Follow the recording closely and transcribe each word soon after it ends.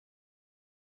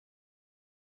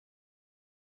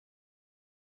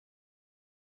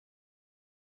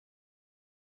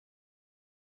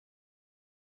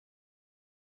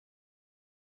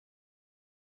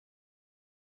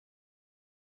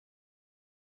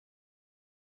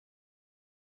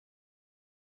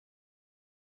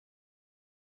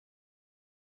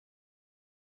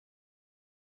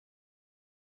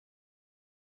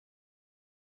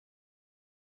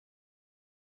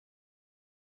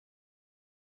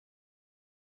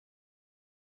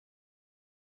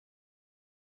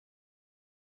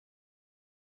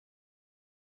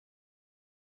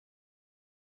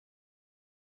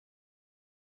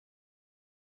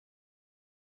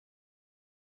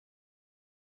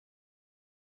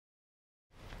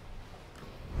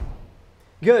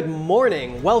Good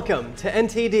morning. Welcome to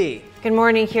NTD. Good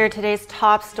morning. Here are today's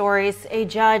top stories. A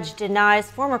judge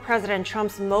denies former President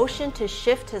Trump's motion to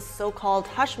shift his so-called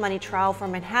hush money trial for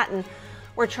Manhattan,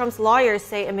 where Trump's lawyers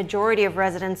say a majority of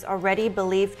residents already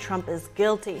believe Trump is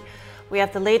guilty. We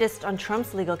have the latest on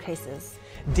Trump's legal cases.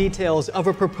 Details of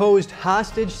a proposed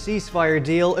hostage ceasefire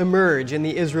deal emerge in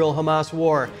the Israel-Hamas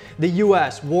war. The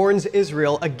U.S. warns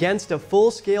Israel against a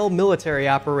full-scale military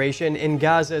operation in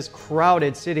Gaza's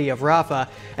crowded city of Rafah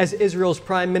as Israel's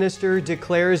prime minister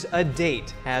declares a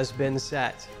date has been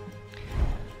set.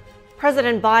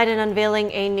 President Biden unveiling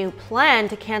a new plan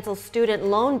to cancel student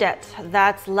loan debt.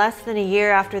 That's less than a year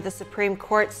after the Supreme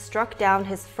Court struck down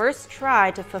his first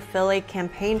try to fulfill a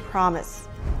campaign promise.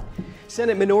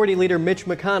 Senate Minority Leader Mitch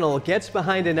McConnell gets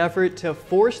behind an effort to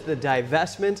force the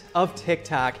divestment of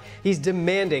TikTok. He's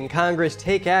demanding Congress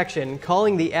take action,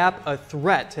 calling the app a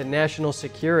threat to national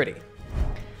security.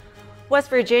 West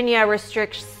Virginia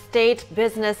restricts state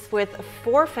business with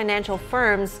 4 financial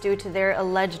firms due to their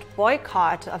alleged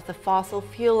boycott of the fossil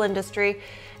fuel industry.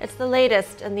 It's the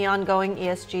latest in the ongoing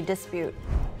ESG dispute.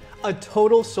 A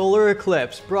total solar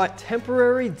eclipse brought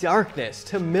temporary darkness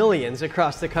to millions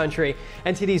across the country.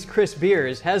 NTD's Chris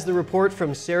Beers has the report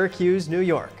from Syracuse, New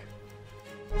York.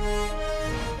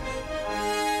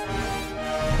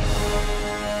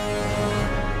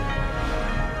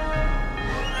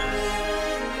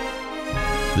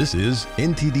 This is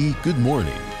NTD Good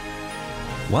Morning.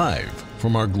 Live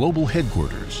from our global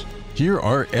headquarters, here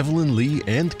are Evelyn Lee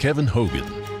and Kevin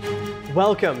Hogan.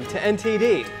 Welcome to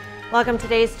NTD. Welcome.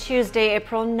 Today's Tuesday,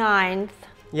 April 9th.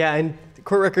 Yeah, and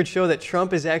court records show that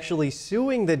Trump is actually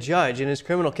suing the judge in his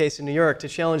criminal case in New York to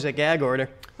challenge that gag order.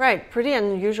 Right, pretty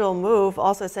unusual move,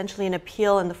 also essentially an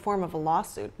appeal in the form of a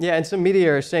lawsuit. Yeah, and some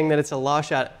media are saying that it's a long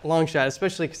shot,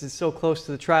 especially because it's so close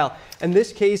to the trial. And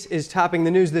this case is topping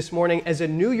the news this morning as a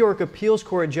New York appeals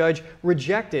court judge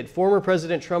rejected former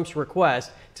President Trump's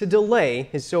request to delay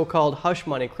his so-called hush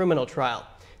money criminal trial.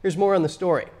 Here's more on the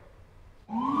story.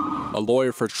 A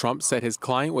lawyer for Trump said his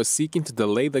client was seeking to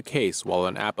delay the case while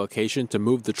an application to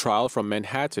move the trial from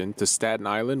Manhattan to Staten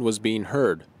Island was being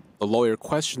heard. The lawyer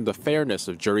questioned the fairness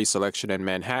of jury selection in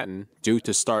Manhattan, due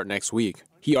to start next week.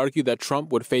 He argued that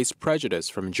Trump would face prejudice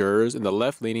from jurors in the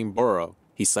left-leaning borough.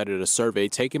 He cited a survey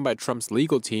taken by Trump's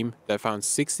legal team that found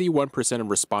 61% of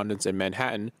respondents in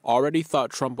Manhattan already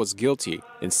thought Trump was guilty,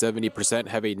 and 70%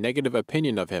 have a negative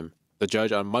opinion of him. The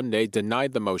judge on Monday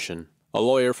denied the motion. A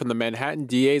lawyer from the Manhattan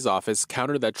DA's office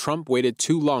countered that Trump waited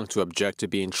too long to object to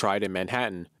being tried in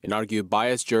Manhattan and argued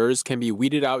biased jurors can be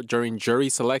weeded out during jury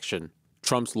selection.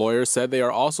 Trump's lawyer said they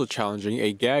are also challenging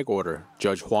a gag order.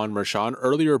 Judge Juan Merchan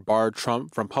earlier barred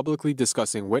Trump from publicly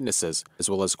discussing witnesses, as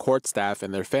well as court staff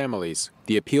and their families.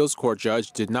 The appeals court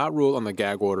judge did not rule on the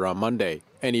gag order on Monday.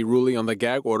 Any ruling on the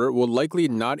gag order will likely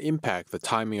not impact the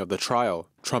timing of the trial.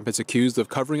 Trump is accused of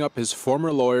covering up his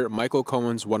former lawyer Michael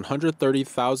Cohen's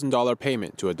 $130,000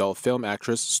 payment to adult film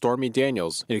actress Stormy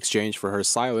Daniels in exchange for her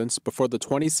silence before the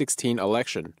 2016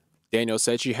 election. Daniels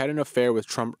said she had an affair with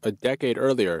Trump a decade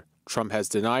earlier. Trump has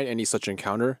denied any such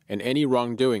encounter and any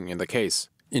wrongdoing in the case.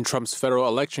 In Trump's federal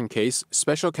election case,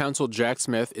 special counsel Jack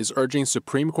Smith is urging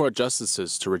Supreme Court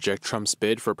justices to reject Trump's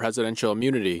bid for presidential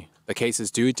immunity. The case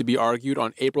is due to be argued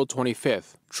on April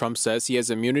 25th. Trump says he has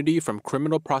immunity from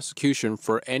criminal prosecution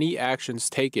for any actions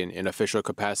taken in official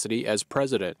capacity as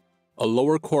president. A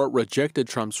lower court rejected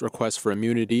Trump's request for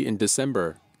immunity in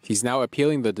December. He's now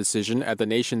appealing the decision at the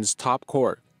nation's top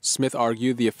court. Smith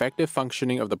argued the effective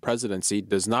functioning of the presidency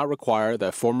does not require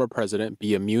that former president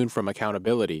be immune from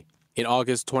accountability. In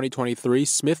August 2023,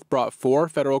 Smith brought 4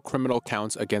 federal criminal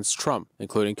counts against Trump,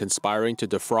 including conspiring to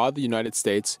defraud the United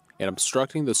States and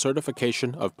obstructing the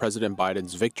certification of President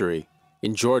Biden's victory.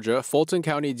 In Georgia, Fulton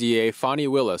County DA Fani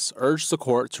Willis urged the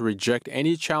court to reject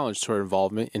any challenge to her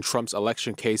involvement in Trump's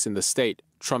election case in the state.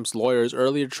 Trump's lawyers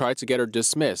earlier tried to get her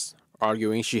dismissed,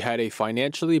 arguing she had a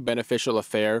financially beneficial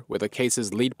affair with the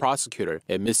case's lead prosecutor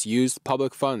and misused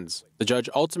public funds. The judge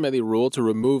ultimately ruled to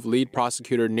remove lead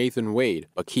prosecutor Nathan Wade,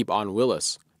 but keep on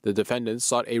Willis. The defendants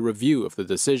sought a review of the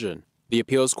decision. The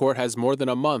appeals court has more than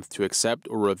a month to accept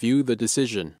or review the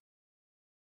decision.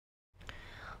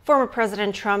 Former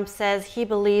President Trump says he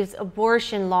believes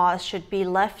abortion laws should be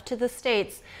left to the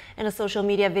states. In a social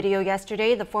media video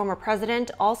yesterday, the former president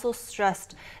also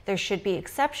stressed there should be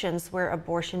exceptions where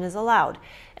abortion is allowed.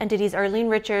 NTD's Arlene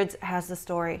Richards has the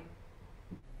story.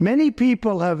 Many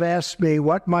people have asked me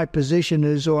what my position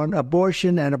is on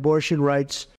abortion and abortion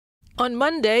rights. On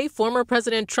Monday, former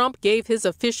President Trump gave his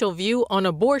official view on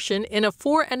abortion in a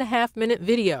 4.5-minute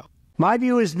video. My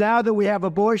view is now that we have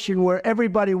abortion where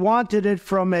everybody wanted it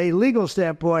from a legal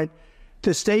standpoint,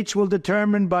 The states will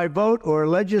determine by vote or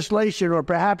legislation or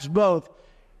perhaps both,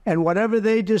 and whatever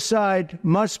they decide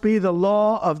must be the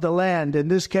law of the land, in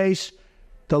this case,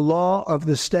 the law of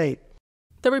the state.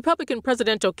 The Republican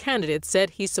presidential candidate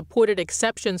said he supported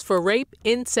exceptions for rape,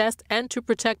 incest, and to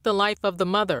protect the life of the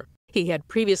mother. He had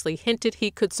previously hinted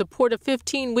he could support a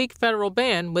 15-week federal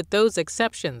ban with those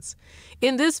exceptions.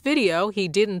 In this video, he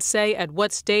didn't say at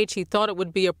what stage he thought it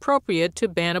would be appropriate to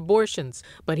ban abortions,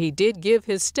 but he did give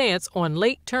his stance on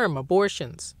late-term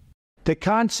abortions. The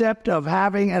concept of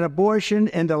having an abortion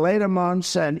in the later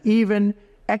months and even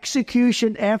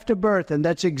execution after birth, and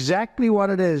that's exactly what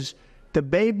it is. The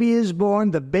baby is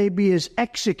born, the baby is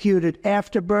executed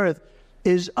after birth,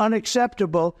 is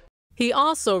unacceptable. He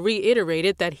also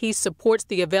reiterated that he supports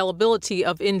the availability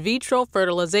of in vitro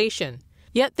fertilization.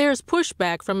 Yet there's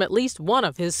pushback from at least one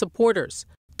of his supporters.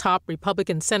 Top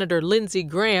Republican Senator Lindsey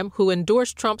Graham, who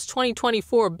endorsed Trump's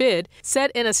 2024 bid,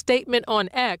 said in a statement on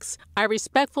X, "I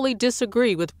respectfully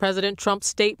disagree with President Trump's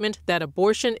statement that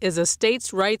abortion is a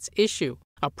states' rights issue."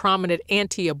 A prominent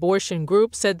anti-abortion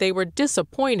group said they were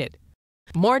disappointed.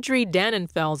 Marjorie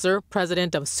Dannenfelser,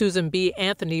 president of Susan B.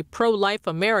 Anthony Pro-Life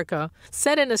America,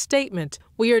 said in a statement,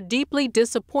 "We are deeply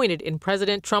disappointed in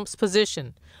President Trump's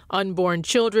position. Unborn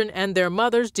children and their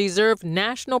mothers deserve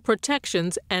national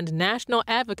protections and national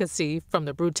advocacy from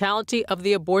the brutality of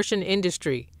the abortion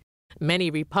industry."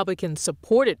 Many Republicans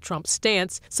supported Trump's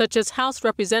stance, such as House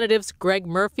Representatives Greg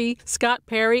Murphy, Scott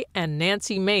Perry, and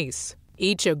Nancy Mace,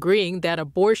 each agreeing that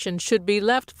abortion should be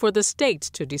left for the states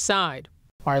to decide.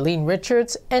 Marlene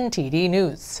Richards, NTD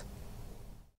News.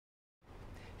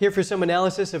 Here for some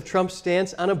analysis of Trump's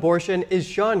stance on abortion is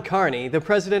Sean Carney, the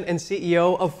president and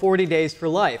CEO of 40 Days for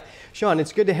Life. Sean,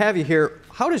 it's good to have you here.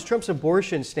 How does Trump's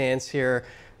abortion stance here,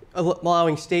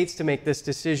 allowing states to make this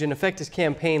decision, affect his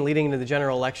campaign leading into the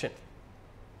general election?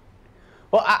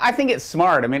 Well, I think it's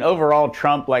smart. I mean, overall,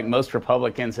 Trump, like most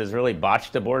Republicans, has really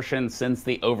botched abortion since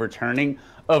the overturning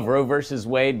of Roe versus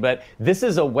Wade. But this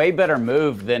is a way better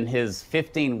move than his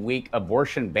 15-week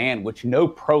abortion ban, which no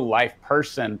pro-life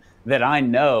person that I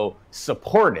know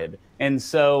supported. And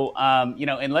so,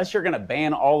 unless you're going to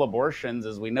ban all abortions,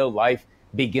 as we know, life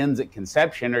begins at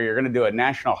conception, or you're going to do a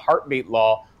national heartbeat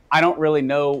law, I don't really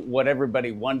know what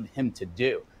everybody wanted him to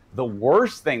do. The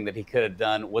worst thing that he could have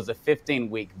done was a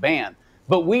 15-week ban.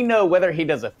 But we know whether he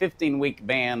does a 15-week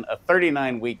ban, a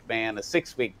 39-week ban, a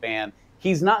 6-week ban,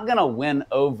 he's not going to win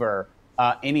over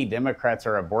any Democrats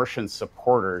or abortion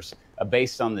supporters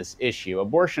based on this issue.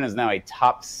 Abortion is now a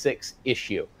top 6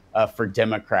 issue for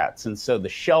Democrats. And so the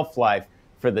shelf life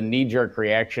for the knee-jerk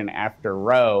reaction after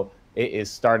Roe is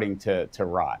starting to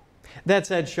rot. That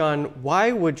said, Sean,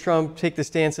 why would Trump take the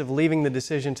stance of leaving the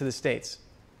decision to the states?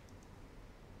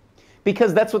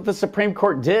 Because that's what the Supreme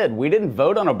Court did. We didn't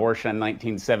vote on abortion in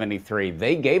 1973.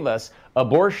 They gave us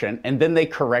abortion, and then they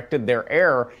corrected their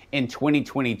error in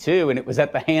 2022, and it was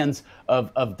at the hands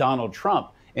of Donald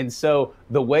Trump. And so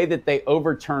the way that they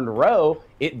overturned Roe,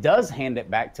 it does hand it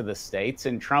back to the states,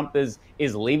 and Trump is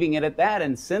leaving it at that.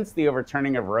 And since the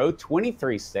overturning of Roe,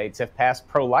 23 states have passed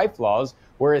pro-life laws,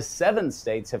 whereas 7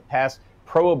 states have passed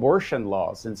pro-abortion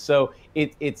laws. And so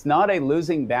it's not a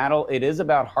losing battle. It is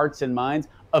about hearts and minds.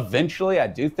 Eventually, I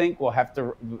do think we'll have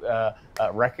to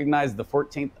recognize the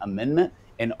 14th Amendment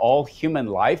in all human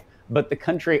life, but the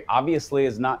country obviously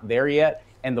is not there yet.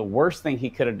 And the worst thing he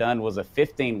could have done was a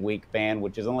 15-week ban,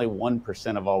 which is only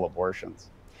 1% of all abortions.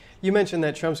 You mentioned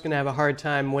that Trump's going to have a hard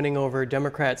time winning over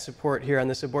Democrat support here on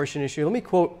this abortion issue. Let me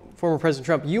quote former President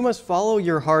Trump: "You must follow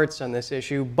your hearts on this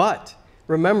issue, but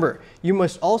remember, you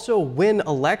must also win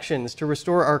elections to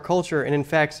restore our culture and, in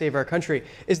fact, save our country."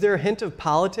 Is there a hint of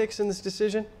politics in this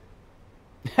decision?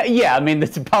 Yeah, I mean,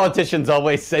 the politicians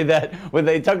always say that when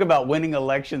they talk about winning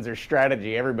elections or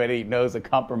strategy. Everybody knows a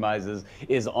compromise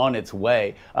is on its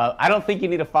way. I don't think you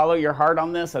need to follow your heart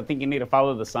on this. I think you need to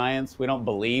follow the science. We don't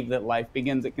believe that life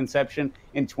begins at conception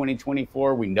in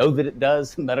 2024. We know that it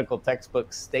does. Medical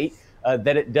textbooks state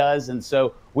that it does. And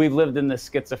so we've lived in this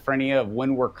schizophrenia of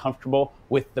when we're comfortable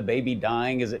with the baby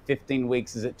dying. Is it 15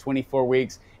 weeks? Is it 24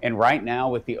 weeks? And right now,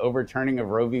 with the overturning of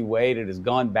Roe v. Wade, it has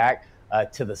gone back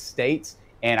to the states.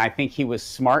 And I think he was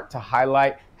smart to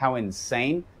highlight how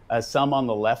insane some on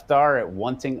the left are at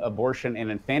wanting abortion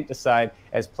and infanticide,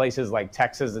 as places like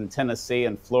Texas and Tennessee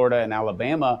and Florida and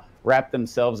Alabama wrap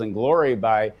themselves in glory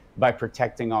by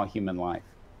protecting all human life.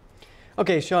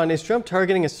 Okay, Sean, is Trump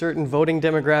targeting a certain voting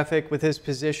demographic with his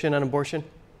position on abortion?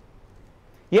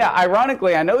 Yeah,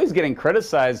 ironically, I know he's getting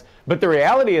criticized, but the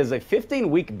reality is a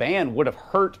 15-week ban would have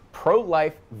hurt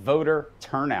pro-life voter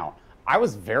turnout. I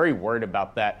was very worried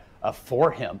about that for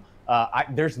him.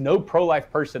 There's no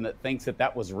pro-life person that thinks that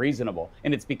that was reasonable.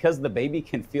 And it's because the baby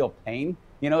can feel pain,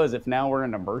 as if now we're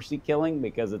in a mercy killing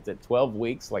because it's at 12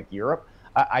 weeks like Europe.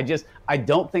 I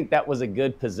don't think that was a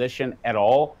good position at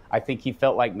all. I think he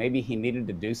felt like maybe he needed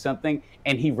to do something,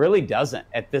 and he really doesn't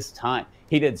at this time.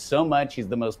 He did so much. He's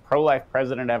the most pro-life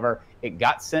president ever. It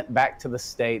got sent back to the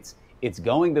states. It's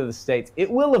going to the states.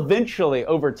 It will eventually,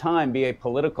 over time, be a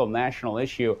political national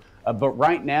issue. But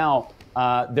right now,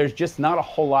 there's just not a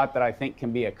whole lot that I think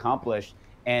can be accomplished.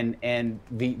 And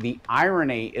the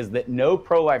irony is that no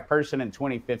pro-life person in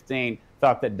 2015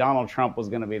 thought that Donald Trump was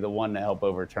going to be the one to help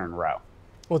overturn Roe.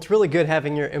 Well, it's really good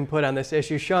having your input on this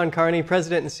issue. Sean Carney,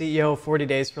 President and CEO of 40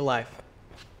 Days for Life.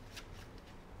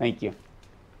 Thank you.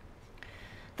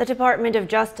 The Department of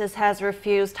Justice has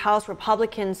refused House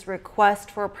Republicans' request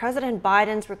for President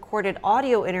Biden's recorded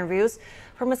audio interviews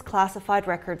from his classified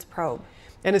records probe.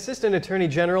 An assistant attorney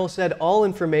general said all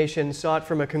information sought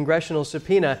from a congressional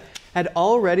subpoena had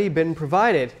already been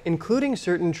provided, including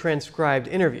certain transcribed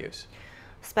interviews.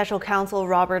 Special counsel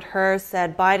Robert Hur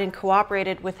said Biden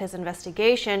cooperated with his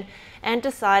investigation and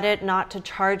decided not to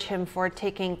charge him for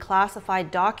taking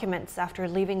classified documents after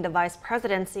leaving the vice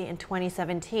presidency in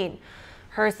 2017.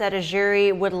 Hur said a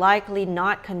jury would likely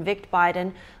not convict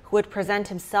Biden, who would present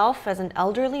himself as an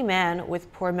elderly man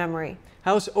with poor memory.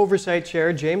 House Oversight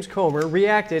Chair James Comer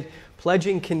reacted,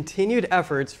 pledging continued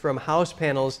efforts from House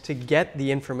panels to get the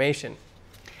information.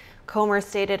 Comer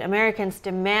stated Americans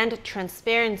demand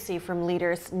transparency from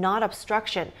leaders, not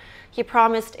obstruction. He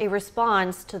promised a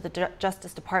response to the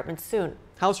Justice Department soon.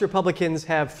 House Republicans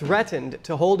have threatened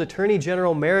to hold Attorney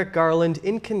General Merrick Garland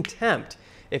in contempt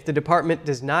if the department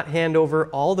does not hand over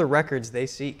all the records they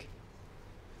seek.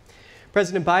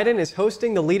 President Biden is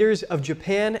hosting the leaders of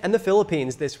Japan and the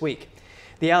Philippines this week.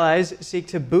 The allies seek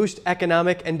to boost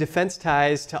economic and defense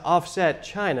ties to offset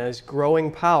China's growing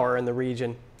power in the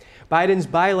region. Biden's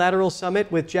bilateral summit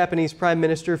with Japanese Prime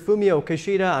Minister Fumio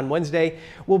Kishida on Wednesday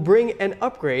will bring an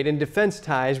upgrade in defense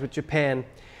ties with Japan.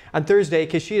 On Thursday,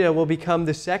 Kishida will become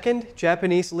the second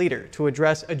Japanese leader to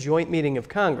address a joint meeting of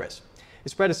Congress.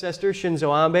 His predecessor,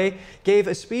 Shinzo Abe, gave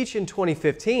a speech in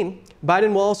 2015.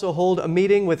 Biden will also hold a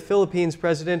meeting with Philippines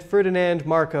President Ferdinand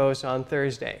Marcos on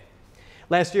Thursday.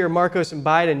 Last year, Marcos and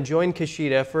Biden joined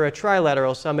Kishida for a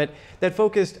trilateral summit that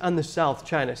focused on the South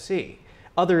China Sea.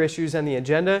 Other issues on the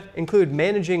agenda include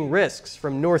managing risks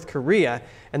from North Korea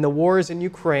and the wars in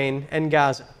Ukraine and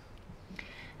Gaza.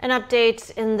 An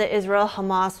update in the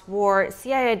Israel-Hamas war.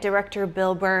 CIA Director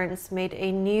Bill Burns made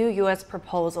a new U.S.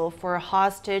 proposal for a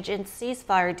hostage and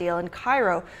ceasefire deal in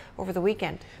Cairo over the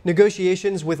weekend.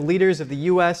 Negotiations with leaders of the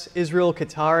U.S., Israel,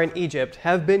 Qatar, and Egypt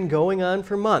have been going on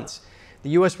for months. The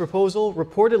U.S. proposal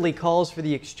reportedly calls for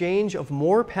the exchange of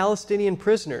more Palestinian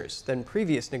prisoners than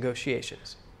previous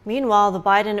negotiations. Meanwhile, the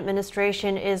Biden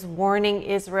administration is warning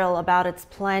Israel about its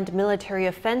planned military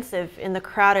offensive in the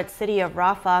crowded city of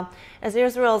Rafah, as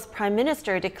Israel's prime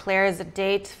minister declares a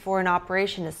date for an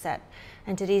operation is set.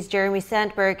 NTD's Jeremy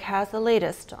Sandberg has the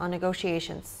latest on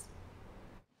negotiations.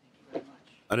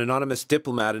 An anonymous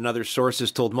diplomat and other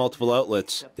sources told multiple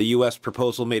outlets the U.S.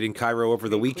 proposal made in Cairo over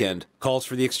the weekend calls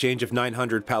for the exchange of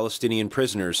 900 Palestinian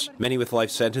prisoners, many with life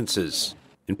sentences.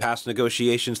 In past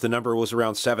negotiations, the number was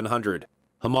around 700.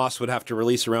 Hamas would have to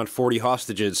release around 40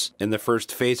 hostages in the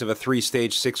first phase of a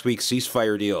three-stage, six-week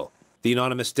ceasefire deal. The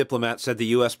anonymous diplomat said the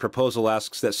U.S. proposal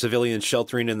asks that civilians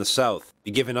sheltering in the south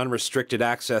be given unrestricted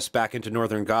access back into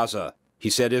northern Gaza. He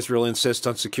said Israel insists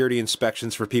on security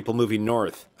inspections for people moving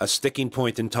north, a sticking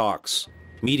point in talks.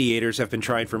 Mediators have been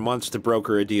trying for months to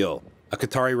broker a deal. A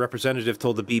Qatari representative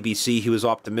told the BBC he was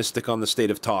optimistic on the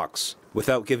state of talks.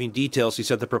 Without giving details, he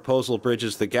said the proposal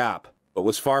bridges the gap, but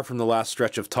was far from the last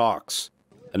stretch of talks.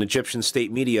 An Egyptian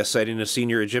state media, citing a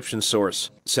senior Egyptian source,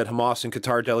 said Hamas and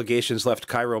Qatar delegations left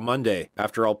Cairo Monday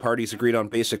after all parties agreed on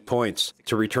basic points,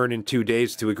 to return in 2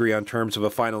 days to agree on terms of a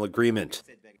final agreement.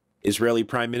 Israeli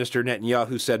Prime Minister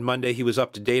Netanyahu said Monday he was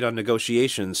up to date on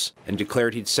negotiations and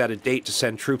declared he'd set a date to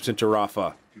send troops into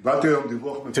Rafah.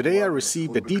 Today I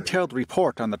received a detailed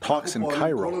report on the talks in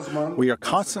Cairo. We are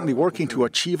constantly working to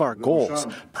achieve our goals,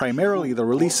 primarily the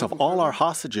release of all our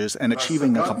hostages and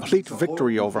achieving a complete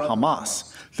victory over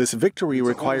Hamas. This victory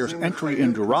requires entry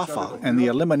into Rafah and the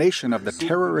elimination of the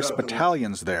terrorist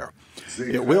battalions there.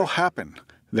 It will happen.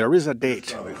 There is a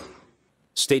date.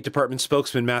 State Department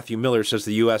spokesman Matthew Miller says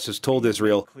the U.S. has told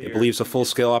Israel it believes a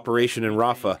full-scale operation in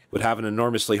Rafah would have an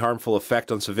enormously harmful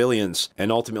effect on civilians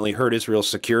and ultimately hurt Israel's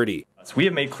security. We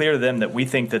have made clear to them that we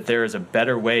think that there is a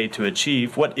better way to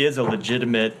achieve what is a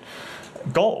legitimate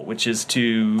goal, which is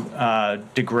to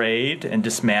degrade and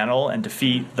dismantle and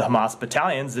defeat the Hamas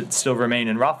battalions that still remain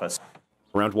in Rafah.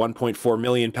 Around 1.4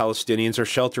 million Palestinians are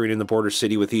sheltering in the border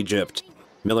city with Egypt.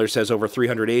 Miller says over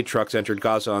 300 aid trucks entered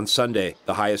Gaza on Sunday,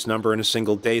 the highest number in a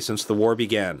single day since the war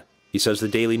began. He says the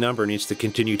daily number needs to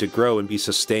continue to grow and be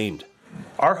sustained.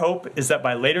 Our hope is that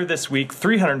by later this week,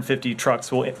 350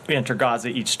 trucks will enter Gaza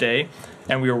each day,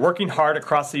 and we are working hard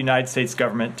across the United States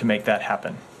government to make that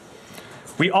happen.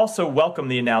 We also welcome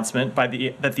the announcement that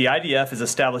the IDF is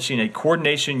establishing a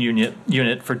coordination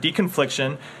unit for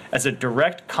deconfliction as a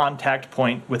direct contact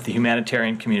point with the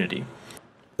humanitarian community.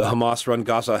 The Hamas-run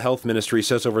Gaza Health Ministry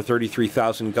says over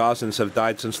 33,000 Gazans have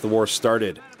died since the war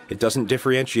started. It doesn't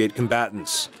differentiate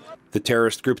combatants. The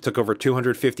terrorist group took over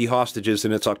 250 hostages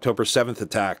in its October 7th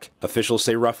attack. Officials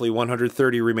say roughly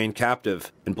 130 remain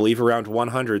captive and believe around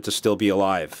 100 to still be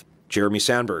alive. Jeremy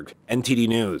Sandberg, NTD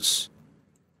News.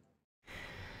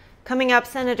 Coming up,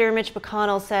 Senator Mitch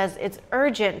McConnell says it's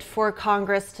urgent for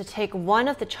Congress to take one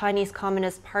of the Chinese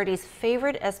Communist Party's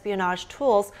favorite espionage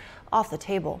tools off the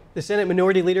table. The Senate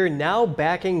Minority Leader now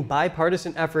backing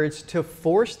bipartisan efforts to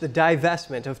force the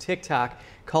divestment of TikTok,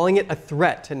 calling it a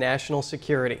threat to national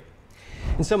security.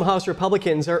 And some House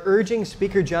Republicans are urging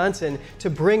Speaker Johnson to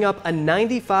bring up a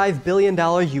 $95 billion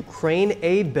Ukraine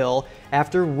aid bill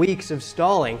after weeks of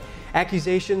stalling.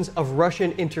 Accusations of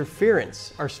Russian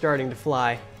interference are starting to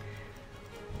fly.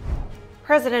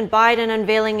 President Biden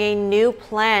unveiling a new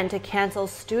plan to cancel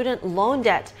student loan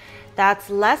debt. That's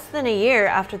less than a year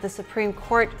after the Supreme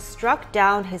Court struck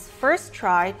down his first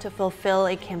try to fulfill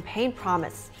a campaign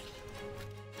promise.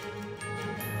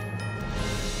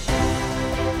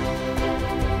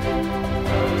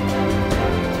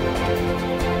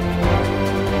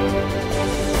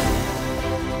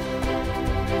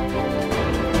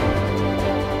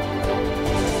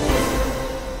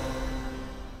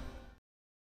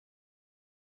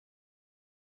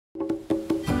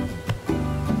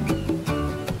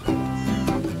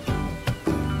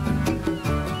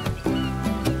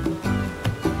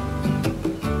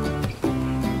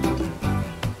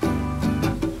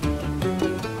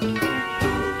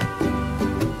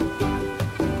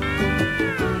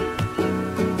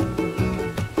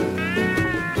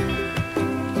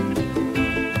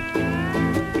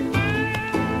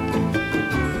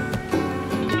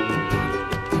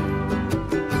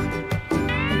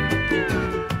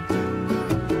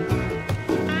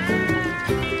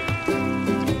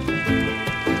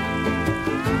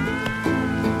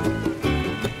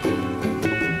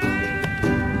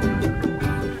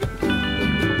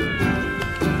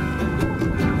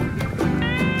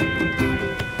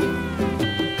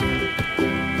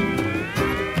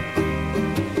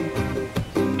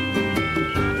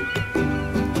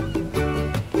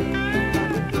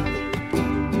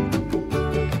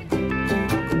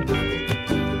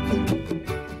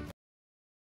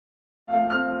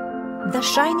 The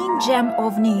shining gem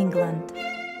of New England.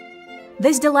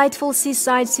 This delightful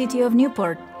seaside city of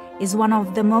Newport is one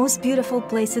of the most beautiful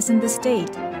places in the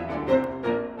state.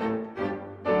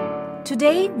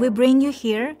 Today, we bring you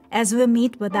here as we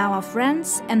meet with our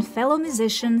friends and fellow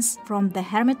musicians from the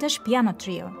Hermitage Piano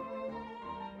Trio.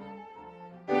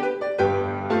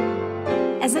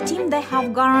 As a team, they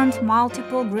have garnered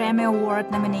multiple Grammy Award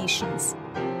nominations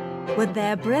with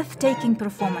their breathtaking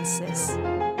performances.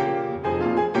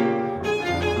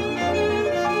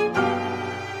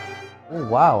 Oh,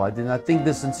 wow, I did not think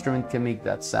this instrument can make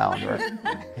that sound, right?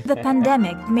 The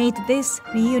pandemic made this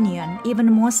reunion even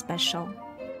more special.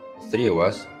 Three of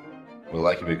us, we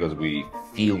like it because we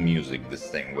feel music the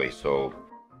same way, so...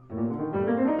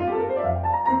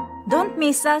 Don't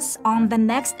miss us on the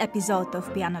next episode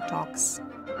of Piano Talks.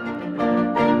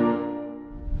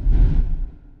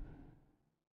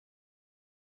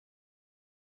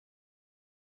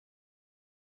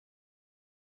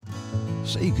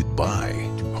 Say goodbye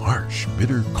to harsh,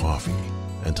 bitter coffee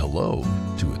and hello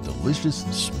to a delicious,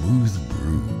 smooth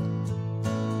brew.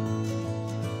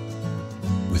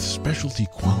 With specialty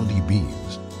quality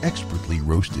beans, expertly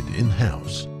roasted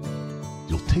in-house,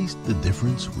 you'll taste the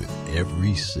difference with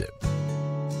every sip.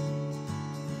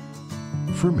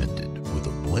 Fermented with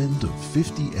a blend of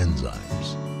 50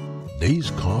 enzymes,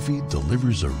 Days Coffee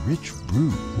delivers a rich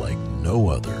brew like no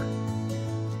other.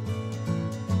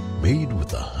 Made with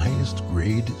the highest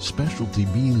grade specialty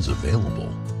beans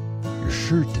available, you're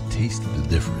sure to taste the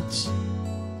difference.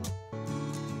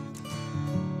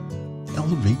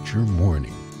 Elevate your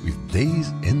morning with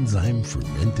Days Enzyme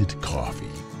Fermented Coffee.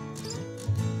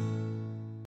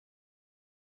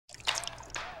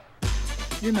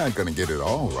 You're not gonna get it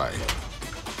all right.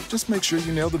 Just make sure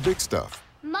you nail the big stuff.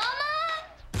 Mama!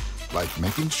 Like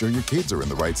making sure your kids are in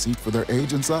the right seat for their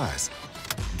age and size.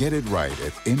 Get it right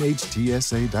at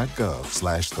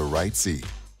nhtsa.gov/therightseat.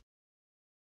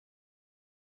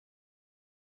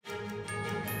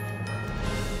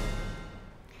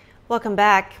 Welcome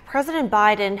back. President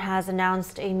Biden has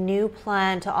announced a new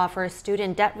plan to offer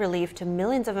student debt relief to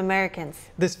millions of Americans.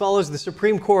 This follows the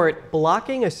Supreme Court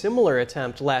blocking a similar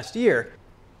attempt last year.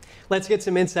 Let's get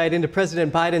some insight into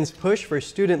President Biden's push for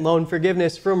student loan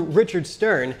forgiveness from Richard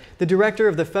Stern, the director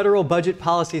of the Federal Budget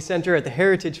Policy Center at the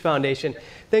Heritage Foundation.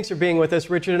 Thanks for being with us,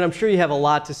 Richard, and I'm sure you have a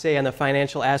lot to say on the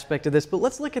financial aspect of this, but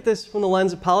let's look at this from the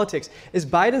lens of politics. Is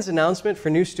Biden's announcement for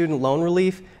new student loan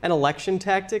relief an election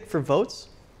tactic for votes?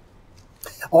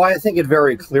 Oh, I think it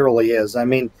very clearly is. I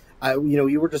mean,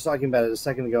 you were just talking about it a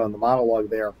second ago in the monologue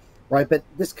there, right? But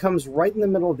this comes right in the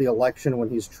middle of the election when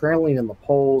he's trailing in the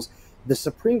polls. The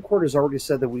Supreme Court has already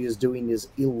said that what he's doing is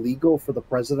illegal for the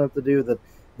president to do, that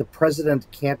the president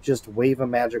can't just wave a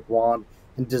magic wand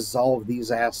and dissolve these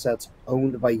assets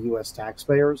owned by U.S.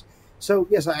 taxpayers. So,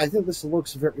 yes, I think this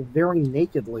looks very, very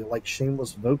nakedly like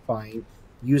shameless vote buying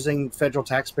using federal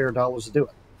taxpayer dollars to do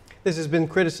it. This has been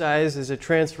criticized as a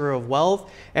transfer of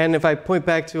wealth. And if I point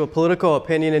back to a political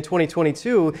opinion in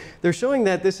 2022, they're showing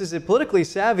that this is a politically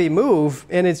savvy move,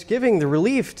 and it's giving the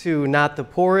relief to not the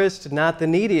poorest, not the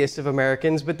neediest of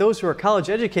Americans, but those who are college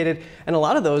educated. And a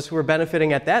lot of those who were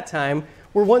benefiting at that time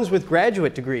were ones with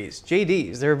graduate degrees,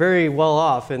 JDs. They're very well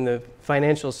off in the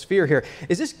financial sphere here.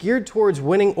 Is this geared towards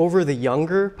winning over the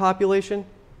younger population?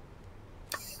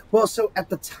 Well, so at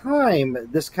the time,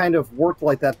 this kind of worked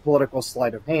like that political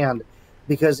sleight of hand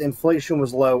because inflation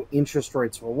was low, interest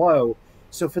rates were low.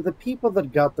 So for the people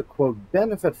that got the, quote,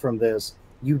 benefit from this,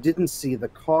 you didn't see the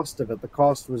cost of it. The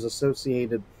cost was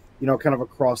associated, kind of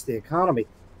across the economy.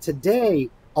 Today,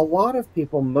 a lot of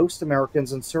people, most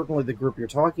Americans, and certainly the group you're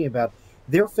talking about,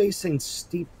 they're facing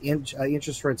steep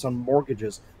interest rates on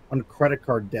mortgages, on credit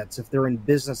card debts. If they're in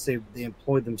business, they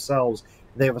employ themselves,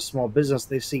 they have a small business,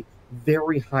 they see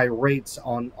very high rates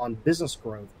on business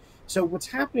growth. So what's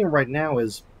happening right now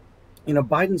is,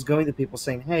 Biden's going to people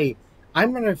saying, hey,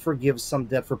 I'm going to forgive some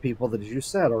debt for people that, as you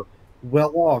said, are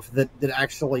well off, that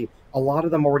actually a lot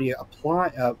of them already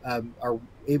are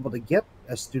able to get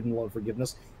a student loan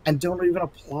forgiveness and don't even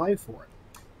apply for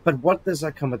it. But what does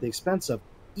that come at the expense of?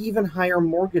 Even higher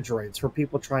mortgage rates for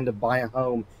people trying to buy a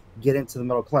home, get into the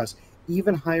middle class,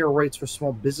 even higher rates for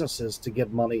small businesses to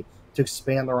get money to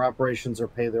expand their operations or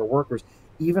pay their workers,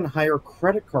 even higher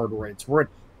credit card rates. We're at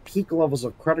peak levels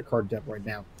of credit card debt right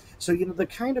now. So, the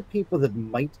kind of people that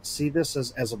might see this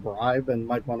as a bribe and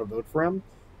might want to vote for him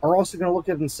are also going to look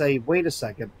at it and say, wait a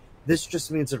second, this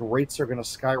just means that rates are going to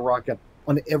skyrocket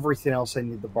on everything else I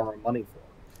need to borrow money for.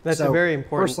 That's a very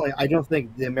important... Personally, I don't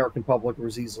think the American public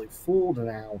was easily fooled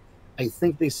now. I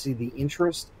think they see the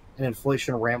interest and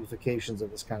inflation ramifications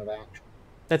of this kind of action.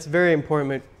 That's a very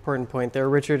important point there,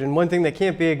 Richard. And one thing that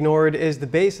can't be ignored is the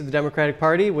base of the Democratic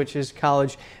Party, which is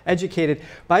college educated.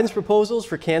 Biden's proposals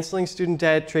for canceling student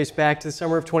debt trace back to the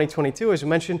summer of 2022. As you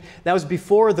mentioned, that was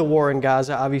before the war in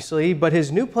Gaza, obviously. But his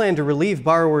new plan to relieve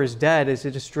borrowers' debt, is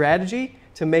it a strategy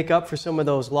to make up for some of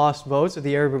those lost votes of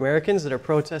the Arab Americans that are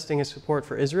protesting his support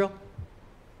for Israel?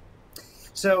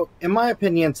 So, in my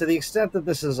opinion, to the extent that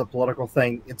this is a political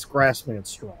thing, it's grasping at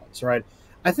straws, right?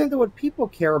 I think that what people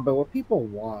care about, what people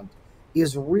want,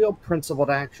 is real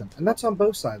principled action. And that's on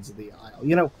both sides of the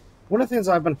aisle. One of the things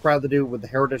I've been proud to do with the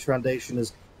Heritage Foundation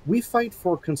is we fight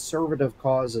for conservative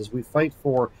causes. We fight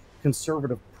for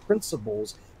conservative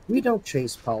principles. We don't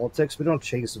chase politics. We don't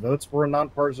chase votes. We're a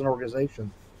nonpartisan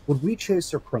organization. What we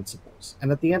chase are principles.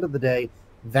 And at the end of the day,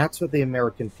 that's what the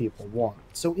American people want.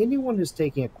 So anyone who's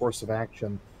taking a course of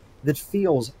action that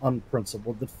feels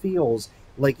unprincipled, that feels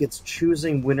like it's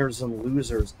choosing winners and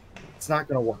losers, it's not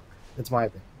going to work. It's my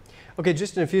opinion. Okay,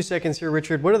 just in a few seconds here,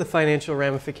 Richard, what are the financial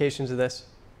ramifications of this?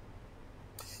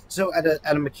 So at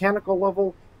a mechanical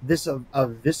level, this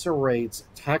eviscerates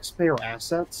taxpayer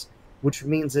assets, which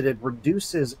means that it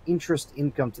reduces interest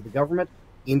income to the government,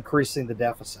 increasing the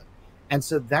deficit. And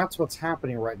so that's what's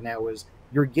happening right now is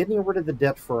you're getting rid of the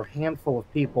debt for a handful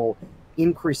of people,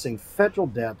 increasing federal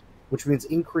debt, which means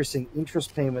increasing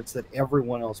interest payments that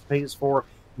everyone else pays for,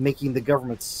 making the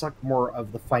government suck more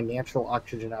of the financial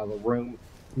oxygen out of the room,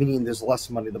 meaning there's less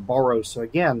money to borrow. So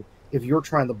again, if you're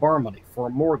trying to borrow money for a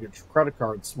mortgage, credit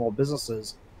cards, small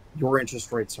businesses, your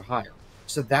interest rates are higher.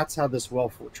 So that's how this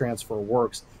wealth transfer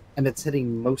works, and it's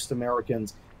hitting most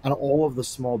Americans and all of the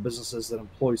small businesses that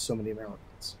employ so many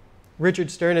Americans. Richard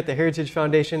Stern at the Heritage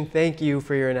Foundation, thank you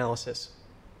for your analysis.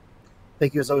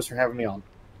 Thank you as always for having me on.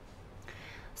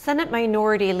 Senate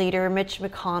Minority Leader Mitch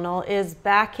McConnell is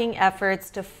backing efforts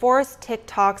to force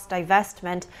TikTok's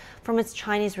divestment from its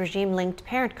Chinese regime-linked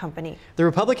parent company. The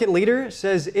Republican leader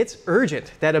says it's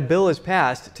urgent that a bill is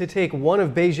passed to take one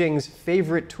of Beijing's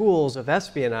favorite tools of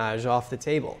espionage off the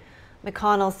table.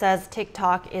 McConnell says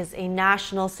TikTok is a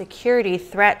national security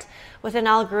threat with an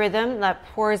algorithm that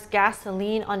pours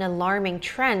gasoline on alarming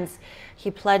trends.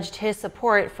 He pledged his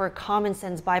support for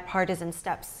common-sense bipartisan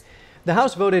steps. The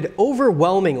House voted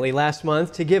overwhelmingly last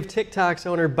month to give TikTok's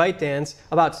owner ByteDance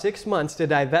about 6 months to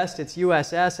divest its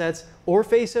U.S. assets or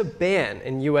face a ban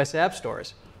in U.S. app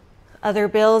stores. Other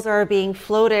bills are being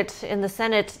floated in the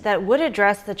Senate that would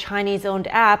address the Chinese-owned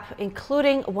app,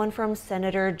 including one from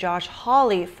Senator Josh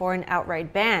Hawley for an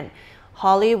outright ban.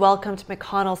 Hawley welcomed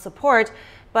McConnell's support,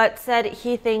 but said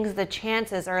he thinks the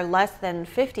chances are less than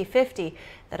 50-50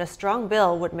 that a strong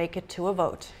bill would make it to a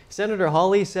vote. Senator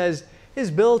Hawley says his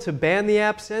bill to ban the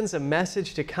app sends a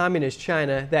message to Communist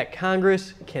China that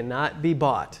Congress cannot be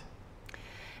bought.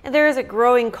 And there is a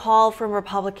growing call from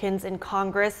Republicans in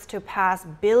Congress to pass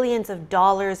billions of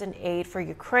dollars in aid for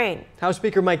Ukraine. House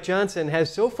Speaker Mike Johnson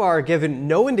has so far given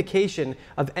no indication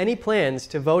of any plans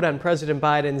to vote on President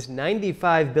Biden's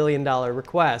 $95 billion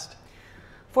request.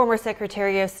 Former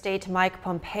Secretary of State Mike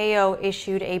Pompeo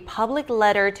issued a public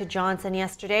letter to Johnson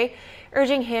yesterday,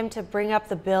 urging him to bring up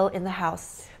the bill in the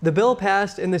House. The bill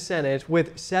passed in the Senate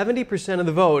with 70% of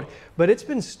the vote, but it's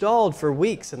been stalled for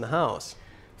weeks in the House.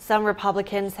 Some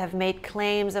Republicans have made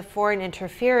claims of foreign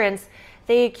interference.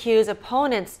 They accuse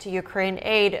opponents to Ukraine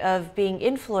aid of being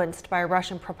influenced by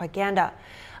Russian propaganda.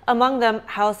 Among them,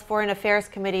 House Foreign Affairs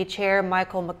Committee Chair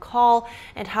Michael McCaul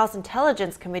and House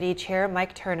Intelligence Committee Chair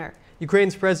Mike Turner.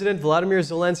 Ukraine's President Volodymyr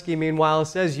Zelensky, meanwhile,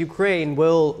 says Ukraine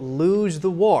will lose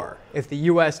the war if the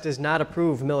U.S. does not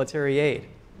approve military aid.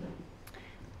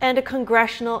 And a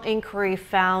congressional inquiry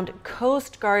found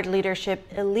Coast Guard leadership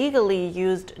illegally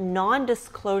used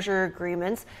non-disclosure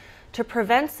agreements to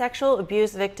prevent sexual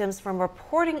abuse victims from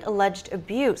reporting alleged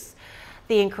abuse.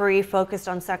 The inquiry focused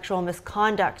on sexual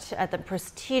misconduct at the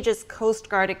prestigious Coast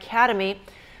Guard Academy.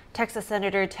 Texas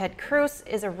Senator Ted Cruz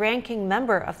is a ranking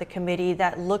member of the committee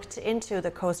that looked into the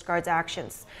Coast Guard's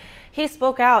actions. He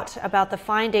spoke out about the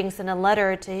findings in a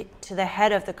letter to the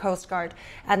head of the Coast Guard,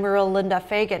 Admiral Linda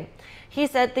Fagan. He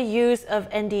said the use of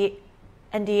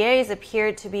NDAs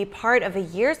appeared to be part of a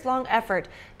years-long effort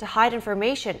to hide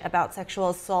information about sexual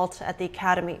assault at the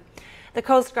Academy. The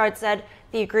Coast Guard said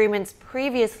the agreements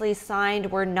previously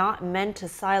signed were not meant to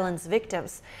silence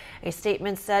victims. A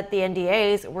statement said the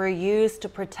NDAs were used to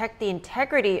protect the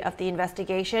integrity of the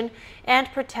investigation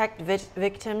and protect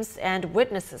victims' and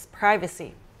witnesses'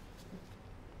 privacy.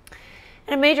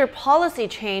 And a major policy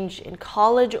change in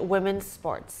college women's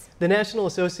sports. The National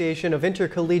Association of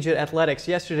Intercollegiate Athletics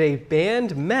yesterday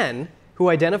banned men who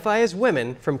identify as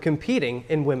women from competing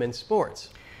in women's sports.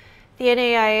 The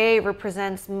NAIA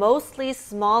represents mostly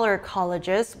smaller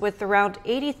colleges with around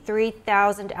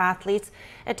 83,000 athletes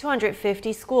at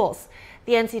 250 schools.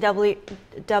 The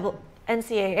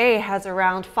NCAA has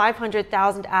around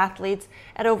 500,000 athletes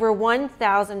at over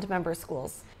 1,000 member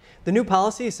schools. The new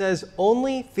policy says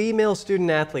only female student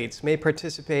athletes may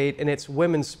participate in its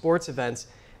women's sports events.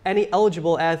 Any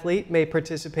eligible athlete may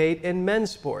participate in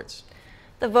men's sports.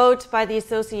 The vote by the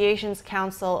association's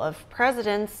Council of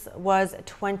Presidents was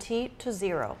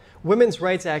 20-0. Women's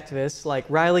rights activists like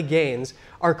Riley Gaines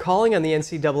are calling on the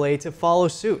NCAA to follow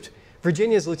suit.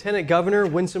 Virginia's Lieutenant Governor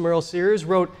Winsome Earl Sears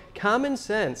wrote, "Common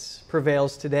sense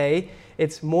prevails today.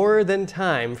 It's more than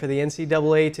time for the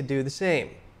NCAA to do the same."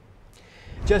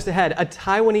 Just ahead, a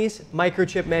Taiwanese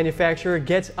microchip manufacturer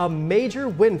gets a major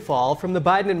windfall from the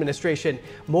Biden administration.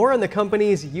 More on the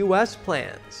company's U.S.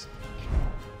 plans.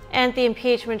 And the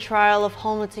impeachment trial of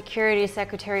Homeland Security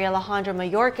Secretary Alejandro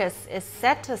Mayorkas is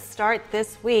set to start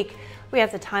this week. We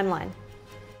have the timeline.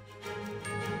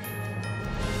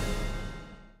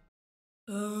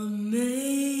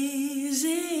 Amazing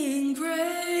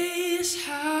grace,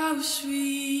 how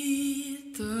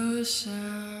sweet the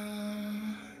sound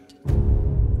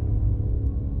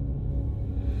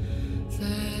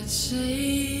that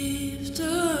saved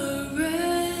a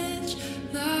wretch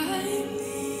like me.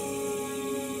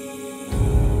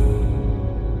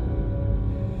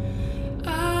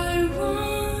 I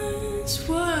once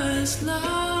was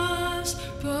lost,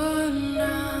 but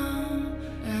now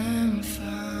am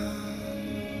found.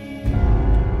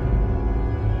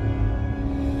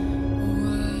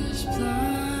 Was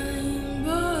blind,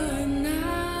 but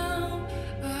now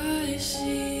I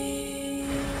see.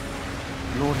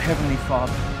 Lord Heavenly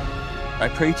Father, I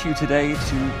pray to you today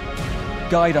to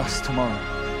guide us tomorrow.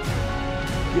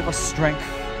 Give us strength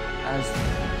as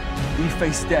we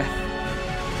face death,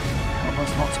 help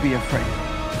us not to be afraid,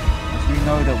 as we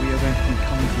know that we are going to be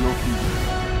coming to your kingdom.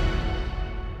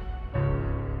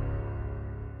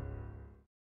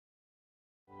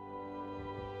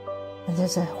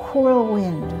 There's a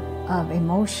whirlwind of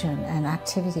emotion and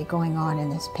activity going on in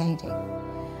this painting.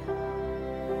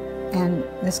 And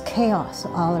there's chaos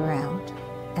all around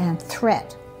and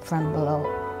threat from below.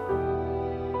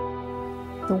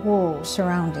 The wolves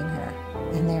surrounding her,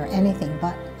 and they're anything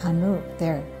but unmoved.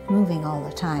 They're moving all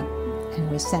the time,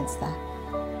 and we sense that.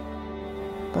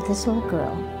 But this little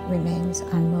girl remains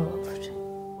unmoved.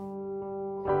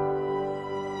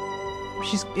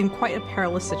 She's in quite a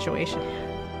perilous situation,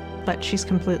 but she's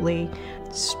completely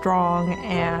strong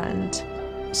and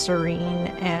serene,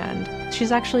 and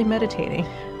she's actually meditating.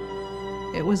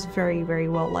 It was very, very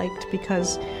well liked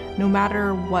because no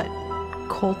matter what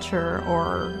culture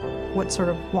or what sort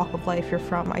of walk of life you're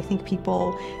from, I think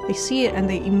people, they see it and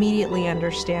they immediately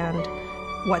understand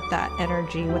what that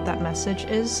energy, what that message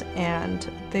is,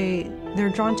 and they're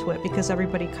drawn to it because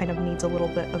everybody kind of needs a little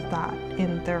bit of that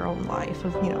in their own life,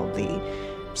 of, you know, the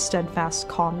steadfast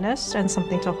calmness and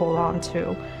something to hold on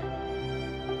to.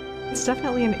 It's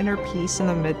definitely an inner peace in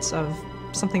the midst of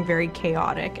something very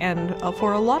chaotic, and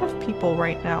for a lot of people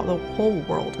right now, the whole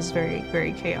world is very,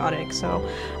 very chaotic. So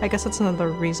I guess that's another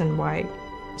reason why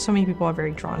so many people are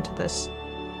very drawn to this.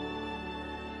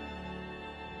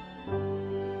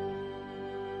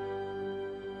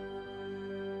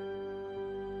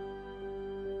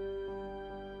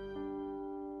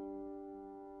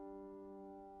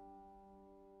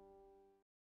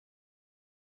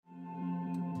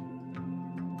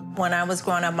 When I was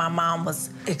growing up, my mom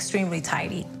was extremely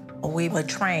tidy. We were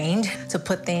trained to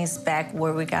put things back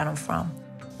where we got them from.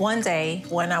 One day,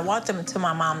 when I walked into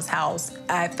my mom's house,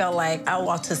 I felt like I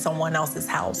walked to someone else's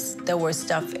house. There was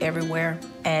stuff everywhere,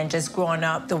 and just growing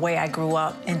up the way I grew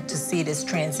up, and to see this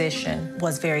transition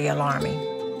was very alarming.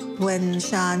 When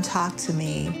Shen talked to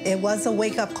me, it was a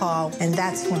wake-up call, and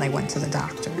that's when I went to the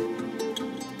doctor.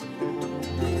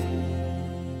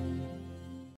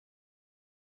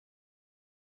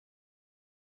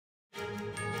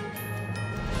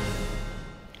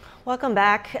 Welcome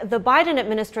back. The Biden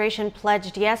administration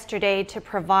pledged yesterday to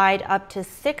provide up to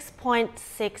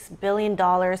 $6.6 billion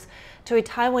to a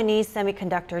Taiwanese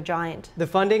semiconductor giant. The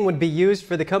funding would be used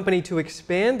for the company to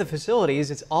expand the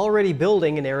facilities it's already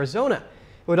building in Arizona.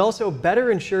 It would also better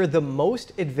ensure the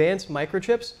most advanced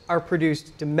microchips are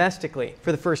produced domestically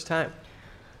for the first time.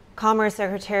 Commerce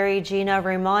Secretary Gina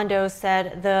Raimondo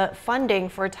said the funding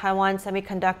for Taiwan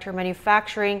semiconductor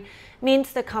manufacturing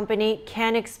means the company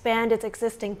can expand its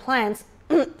existing plans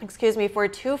for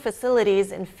 2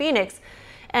 facilities in Phoenix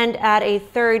and add a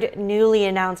 3rd newly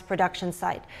announced production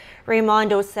site.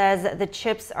 Raimondo says the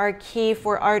chips are key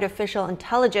for artificial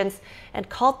intelligence and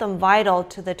called them vital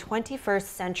to the 21st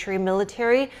century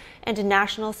military and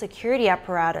national security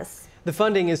apparatus. The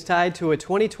funding is tied to a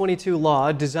 2022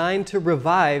 law designed to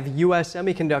revive U.S.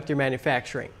 semiconductor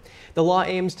manufacturing. The law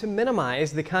aims to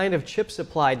minimize the kind of chip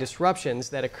supply disruptions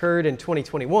that occurred in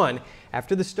 2021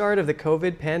 after the start of the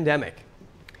COVID pandemic.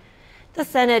 The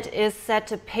Senate is set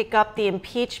to pick up the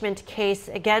impeachment case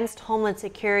against Homeland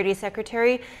Security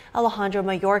Secretary Alejandro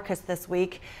Mayorkas this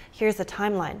week. Here's the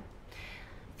timeline.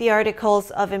 The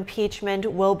articles of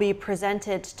impeachment will be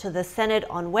presented to the Senate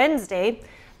on Wednesday.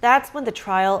 That's when the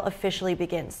trial officially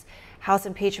begins. House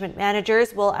impeachment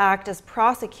managers will act as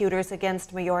prosecutors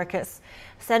against Mayorkas.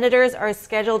 Senators are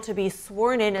scheduled to be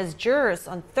sworn in as jurors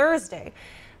on Thursday.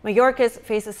 Mayorkas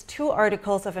faces 2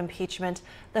 articles of impeachment.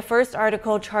 The first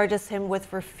article charges him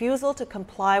with refusal to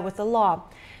comply with the law.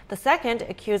 The second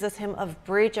accuses him of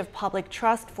breach of public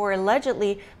trust for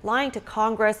allegedly lying to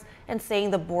Congress and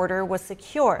saying the border was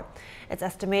secure. It's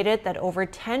estimated that over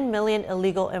 10 million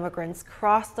illegal immigrants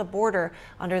crossed the border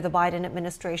under the Biden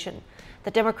administration.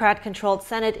 The Democrat-controlled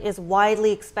Senate is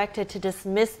widely expected to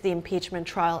dismiss the impeachment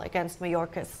trial against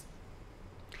Mayorkas.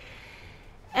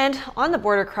 And on the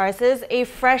border crisis, a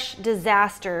fresh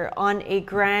disaster on a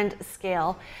grand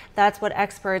scale. That's what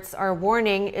experts are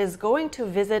warning is going to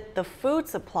visit the food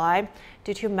supply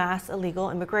due to mass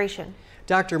illegal immigration.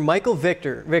 Dr. Michael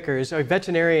Vickers, a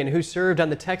veterinarian who served on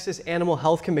the Texas Animal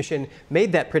Health Commission,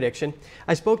 made that prediction.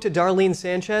 I spoke to Darlene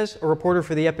Sanchez, a reporter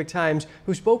for the Epoch Times,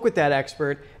 who spoke with that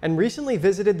expert and recently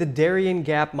visited the Darien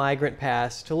Gap Migrant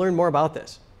Pass to learn more about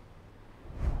this.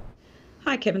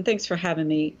 Hi, Kevin. Thanks for having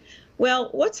me. Well,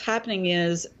 what's happening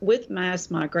is with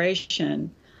mass migration,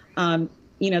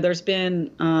 there's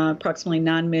been approximately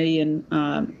 9 million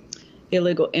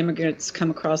illegal immigrants come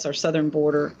across our southern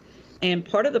border. And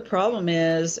part of the problem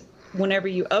is whenever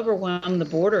you overwhelm the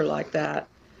border like that,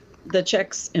 the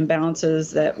checks and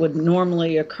balances that would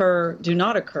normally occur do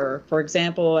not occur. For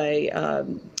example, a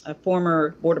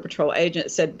former Border Patrol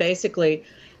agent said basically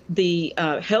the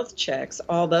health checks,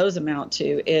 all those amount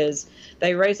to is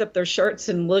they raise up their shirts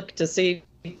and look to see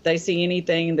if they see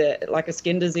anything that like a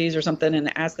skin disease or something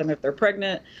and ask them if they're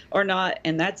pregnant or not,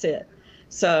 and that's it.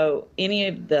 So any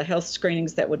of the health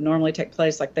screenings that would normally take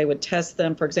place, like they would test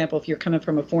them, for example, if you're coming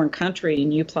from a foreign country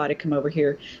and you apply to come over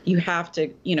here, you have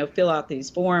to, fill out these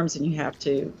forms and you have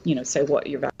to, say what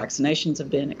your vaccinations have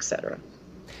been, et cetera.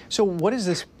 So what is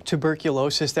this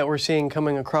tuberculosis that we're seeing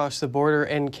coming across the border,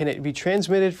 and can it be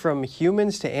transmitted from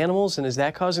humans to animals, and is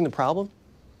that causing the problem?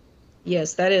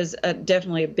 Yes, that is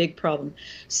definitely a big problem.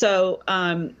 So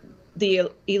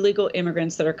the illegal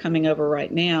immigrants that are coming over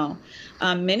right now,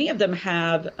 many of them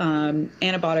have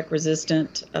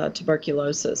antibiotic-resistant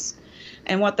tuberculosis.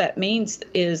 And what that means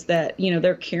is that,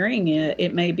 they're carrying it.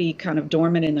 It may be kind of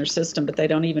dormant in their system, but they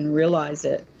don't even realize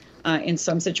it in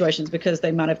some situations because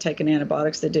they might have taken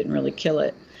antibiotics that didn't really kill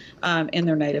it in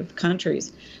their native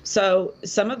countries. So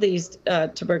some of these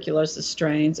tuberculosis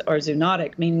strains are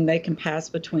zoonotic, meaning they can pass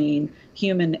between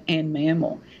human and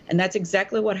mammal. And that's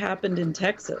exactly what happened in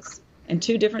Texas in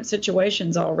 2 different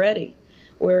situations already,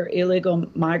 where illegal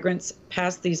migrants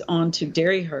passed these on to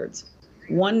dairy herds.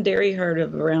 One dairy herd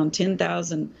of around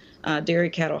 10,000 dairy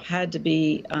cattle had to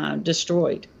be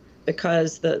destroyed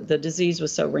because the disease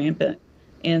was so rampant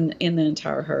in the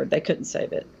entire herd. They couldn't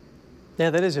save it. Yeah,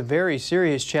 that is a very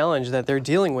serious challenge that they're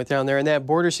dealing with down there. And that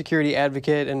border security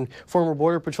advocate and former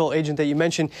Border Patrol agent that you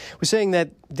mentioned was saying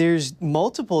that there's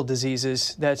multiple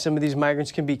diseases that some of these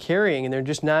migrants can be carrying, and they're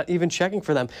just not even checking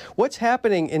for them. What's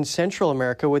happening in Central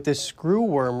America with this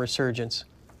screwworm resurgence?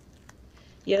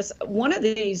 Yes, one of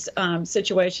these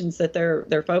situations that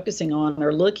they're focusing on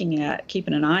or looking at,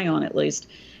 keeping an eye on at least,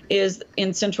 is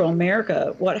in Central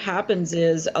America. What happens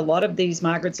is a lot of these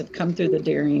migrants have come through the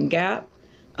Darien Gap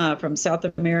from South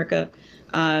America,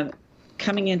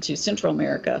 coming into Central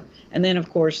America, and then, of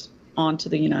course, on to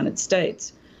the United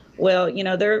States. Well,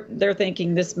 they're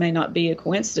thinking this may not be a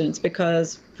coincidence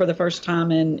because for the first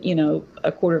time in,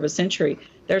 a quarter of a century,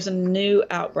 there's a new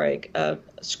outbreak of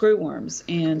screwworms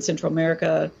in Central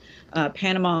America,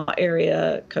 Panama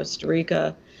area, Costa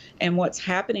Rica. And what's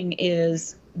happening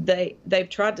is they've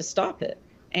tried to stop it.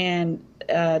 And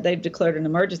they've declared an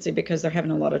emergency because they're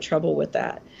having a lot of trouble with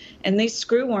that. And these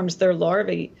screwworms, their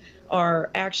larvae, are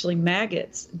actually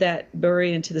maggots that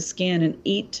bury into the skin and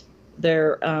eat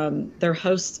their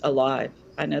hosts alive.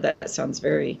 I know that sounds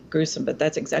very gruesome, but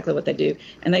that's exactly what they do.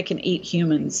 And they can eat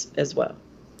humans as well.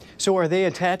 So are they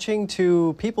attaching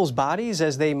to people's bodies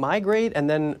as they migrate and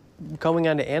then going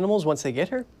on to animals once they get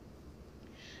here?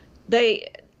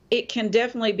 It can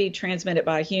definitely be transmitted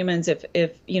by humans if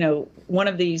one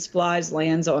of these flies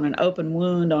lands on an open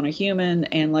wound on a human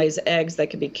and lays eggs. They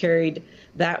can be carried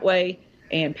that way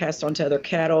and passed on to other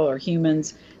cattle or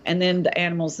humans. And then the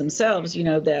animals themselves,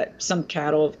 that some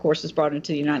cattle, of course, is brought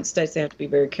into the United States. They have to be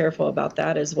very careful about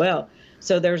that as well.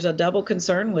 So there's a double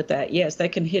concern with that. Yes, they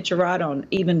can hitch a ride on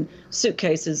even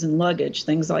suitcases and luggage,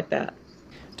 things like that.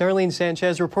 Darlene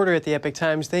Sanchez, reporter at the Epoch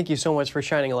Times, thank you so much for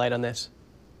shining a light on this.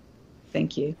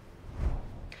 Thank you.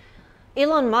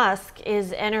 Elon Musk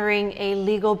is entering a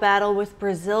legal battle with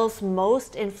Brazil's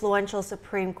most influential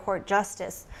Supreme Court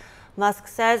justice. Musk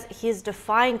says he's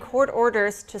defying court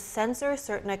orders to censor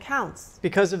certain accounts.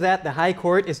 Because of that, the High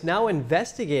Court is now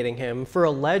investigating him for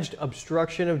alleged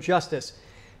obstruction of justice.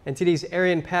 NTD's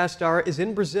Arian Pastar is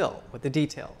in Brazil with the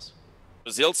details.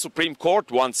 Brazil's Supreme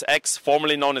Court wants X,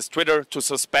 formerly known as Twitter, to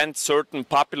suspend certain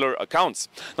popular accounts.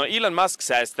 Now, Elon Musk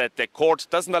says that the court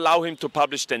doesn't allow him to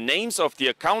publish the names of the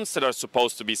accounts that are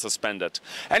supposed to be suspended.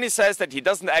 And he says that he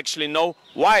doesn't actually know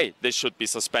why they should be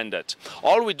suspended.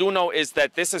 All we do know is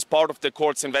that this is part of the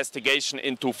court's investigation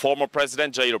into former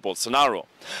President Jair Bolsonaro.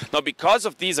 Now, because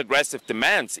of these aggressive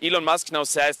demands, Elon Musk now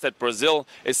says that Brazil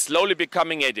is slowly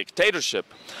becoming a dictatorship.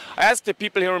 I asked the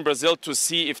people here in Brazil to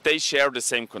see if they share the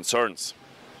same concerns.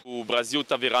 I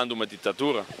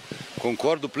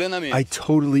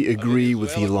totally agree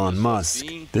with Elon Musk.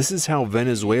 This is how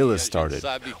Venezuela started.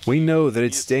 We know that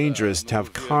it's dangerous to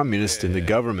have communists in the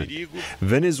government.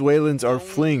 Venezuelans are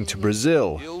fleeing to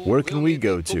Brazil. Where can we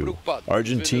go to?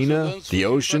 Argentina? The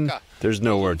ocean? There's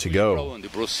nowhere to go.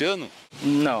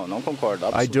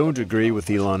 I don't agree with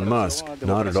Elon Musk,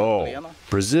 not at all.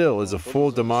 Brazil is a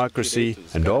full democracy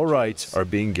and all rights are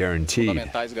being guaranteed.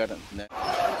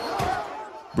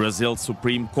 Brazil's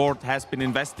Supreme Court has been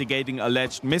investigating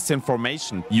alleged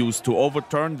misinformation used to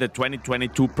overturn the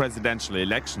 2022 presidential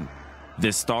election.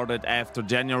 This started after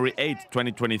January 8,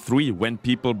 2023, when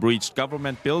people breached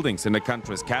government buildings in the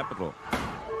country's capital.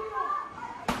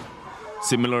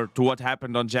 similar to what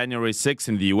happened on January 6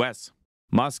 in the US.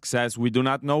 Musk says we do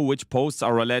not know which posts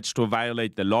are alleged to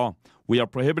violate the law. We are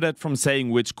prohibited from saying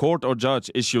which court or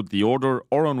judge issued the order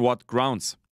or on what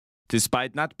grounds.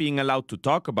 Despite not being allowed to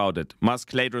talk about it,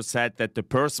 Musk later said that the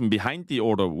person behind the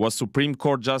order was Supreme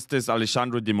Court Justice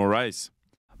Alexandre de Moraes.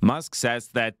 Musk says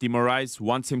that de Moraes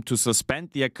wants him to suspend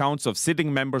the accounts of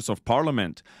sitting members of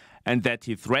parliament and that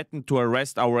he threatened to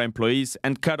arrest our employees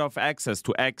and cut off access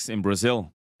to X in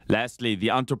Brazil. Lastly,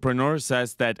 the entrepreneur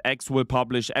says that X will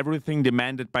publish everything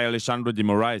demanded by Alexandre de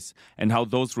Moraes and how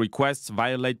those requests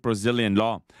violate Brazilian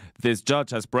law. This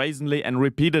judge has brazenly and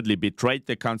repeatedly betrayed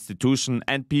the Constitution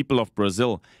and people of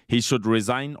Brazil. He should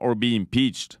resign or be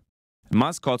impeached.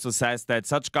 Musk also says that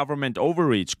such government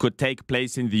overreach could take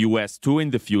place in the US too in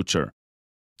the future.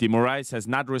 De Moraes has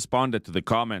not responded to the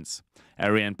comments.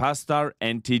 Ariane Pastar,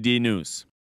 NTD News.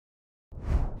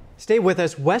 Stay with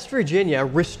us. West Virginia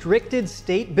restricted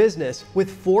state business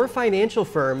with 4 financial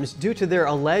firms due to their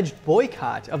alleged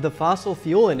boycott of the fossil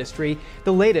fuel industry.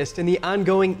 The latest in the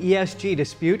ongoing ESG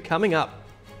dispute coming up.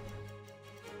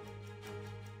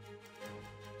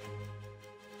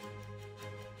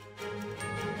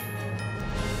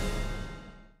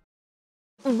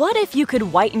 What if you could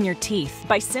whiten your teeth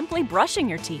by simply brushing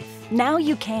your teeth? Now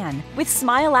you can with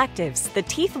Smile Actives, the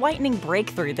teeth whitening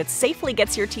breakthrough that safely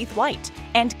gets your teeth white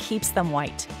and keeps them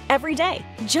white every day,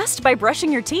 just by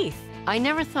brushing your teeth. I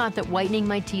never thought that whitening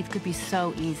my teeth could be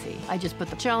so easy. I just put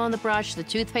the gel on the brush, the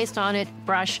toothpaste on it,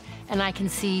 brush, and I can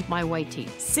see my white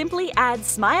teeth. Simply add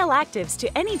Smile Actives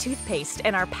to any toothpaste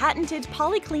and our patented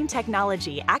PolyClean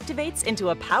technology activates into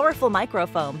a powerful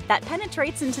microfoam that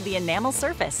penetrates into the enamel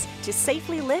surface to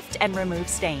safely lift and remove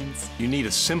stains. You need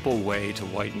a simple way to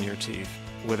whiten your teeth.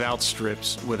 Without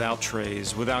strips, without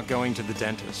trays, without going to the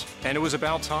dentist. And it was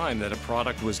about time that a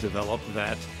product was developed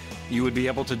that you would be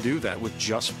able to do that with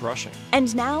just brushing.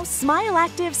 And now, Smile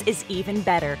Actives is even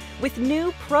better with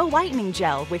new Pro Whitening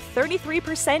Gel with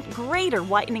 33% greater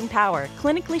whitening power,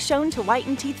 clinically shown to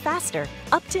whiten teeth faster,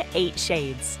 up to 8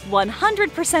 shades.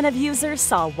 100% of users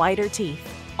saw whiter teeth.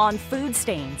 On food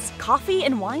stains, coffee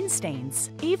and wine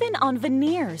stains, even on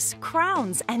veneers,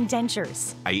 crowns, and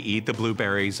dentures. I eat the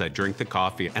blueberries, I drink the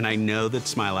coffee, and I know that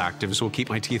Smile Actives will keep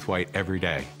my teeth white every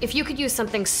day. If you could use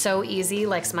something so easy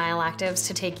like Smile Actives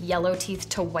to take yellow teeth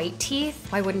to white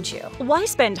teeth, why wouldn't you? Why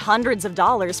spend hundreds of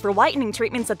dollars for whitening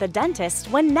treatments at the dentist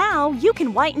when now you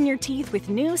can whiten your teeth with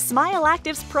new Smile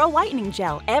Actives Pro Whitening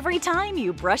Gel every time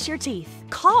you brush your teeth?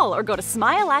 Call or go to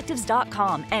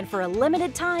smileactives.com and for a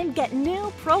limited time get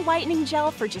new Pro Whitening Gel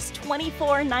for just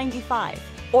 $24.95.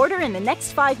 Order in the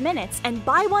next 5 minutes and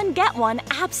buy one get one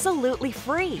absolutely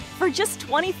free for just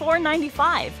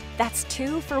 $24.95. That's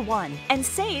 2 for 1 and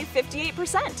save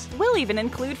 58%. We'll even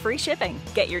include free shipping.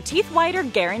 Get your teeth whiter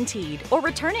guaranteed or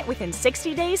return it within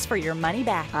 60 days for your money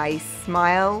back. I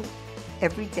smile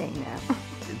every day now.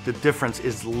 The difference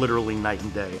is literally night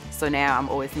and day. So now I'm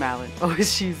always smiling,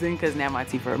 always choosing, because now my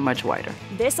teeth are much whiter.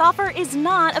 This offer is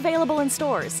not available in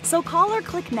stores, so call or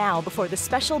click now before the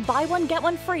special buy one get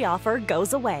one free offer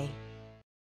goes away.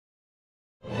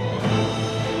 A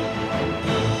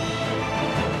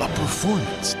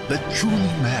performance that truly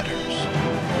matters.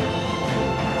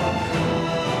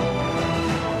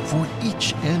 For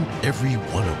each and every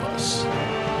one of us.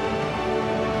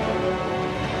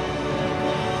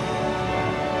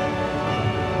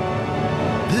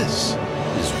 This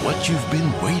is what you've been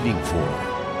waiting for.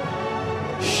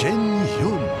 Shen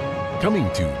Yun. Coming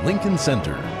to Lincoln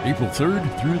Center, April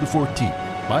 3rd through the 14th.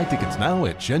 Buy tickets now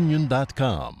at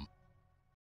shenyun.com.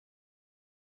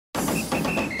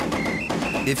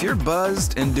 If you're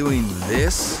buzzed and doing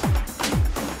this,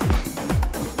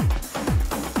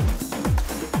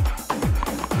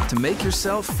 to make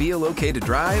yourself feel okay to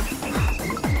drive,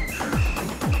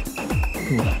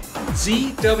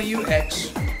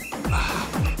 ZWX.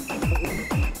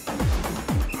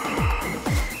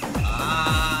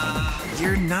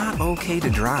 You're not okay to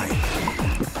drive.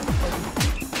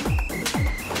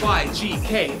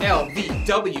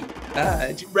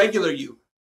 YGKLVW. Regular you.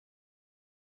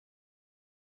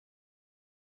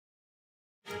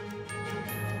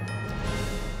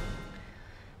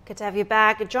 Good to have you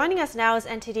back. Joining us now is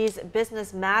NTD's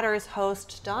Business Matters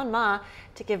host, Don Ma,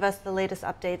 to give us the latest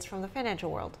updates from the financial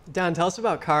world. Don, tell us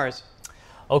about cars.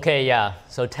 Okay, yeah.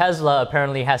 So Tesla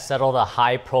apparently has settled a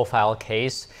high-profile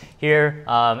case here,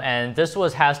 and this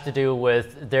has to do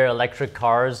with their electric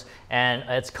cars and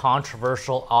its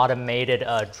controversial automated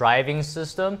driving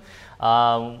system.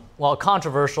 Well,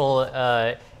 controversial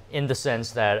in the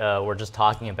sense that we're just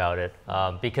talking about it,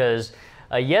 because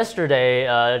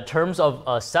Yesterday, terms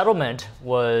of settlement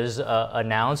was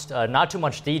announced. Not too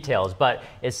much details, but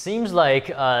it seems like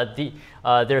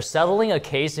they're settling a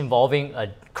case involving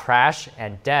a crash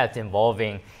and death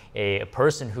involving a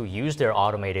person who used their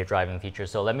automated driving feature.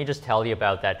 So let me just tell you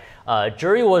about that.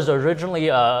 Jury was originally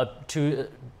to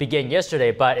begin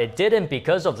yesterday, but it didn't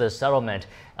because of the settlement.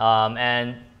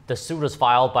 And the suit was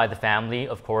filed by the family,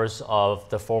 of course, of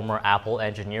the former Apple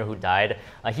engineer who died.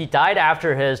 He died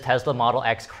after his Tesla Model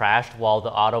X crashed while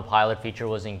the autopilot feature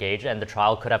was engaged, and the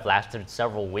trial could have lasted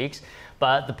several weeks.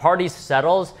 But the parties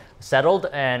settled,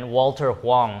 and Walter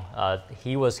Huang,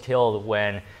 he was killed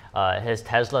when his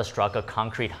Tesla struck a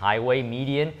concrete highway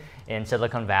median in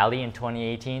Silicon Valley in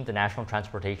 2018. The National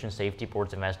Transportation Safety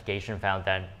Board's investigation found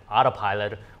that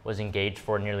autopilot was engaged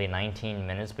for nearly 19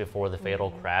 minutes before the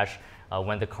fatal crash,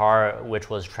 when the car, which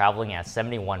was traveling at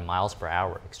 71 miles per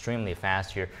hour, extremely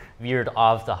fast here, veered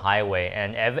off the highway.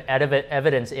 And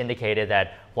evidence indicated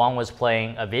that Huang was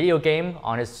playing a video game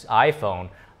on his iPhone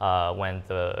when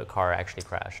the car actually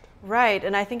crashed. Right,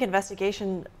 and I think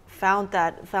investigation found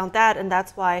that, and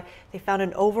that's why they found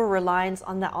an over-reliance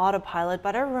on the autopilot.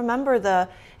 But I remember the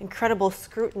incredible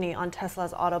scrutiny on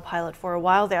Tesla's autopilot for a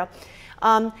while there.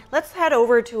 Let's head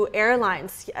over to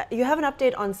airlines. You have an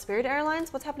update on Spirit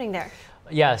Airlines? What's happening there?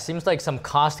 Yeah, it seems like some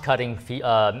cost-cutting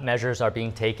measures are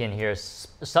being taken here.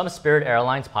 Some Spirit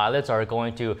Airlines pilots are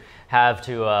going to have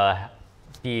to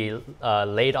be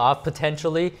laid off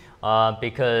potentially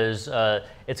because the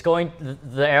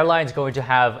airline's going to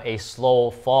have a slow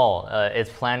fall.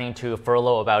 It's planning to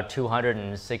furlough about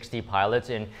 260 pilots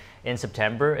in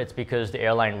September. It's because the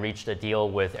airline reached a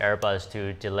deal with Airbus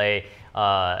to delay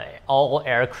all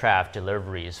aircraft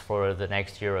deliveries for the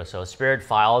next year or so. Spirit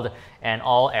filed an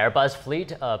all Airbus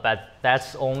fleet, but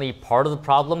that's only part of the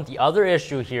problem. The other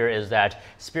issue here is that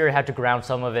Spirit had to ground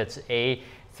some of its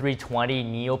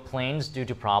A320neo planes due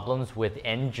to problems with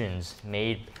engines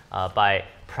made by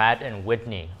Pratt &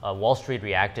 Whitney. Wall Street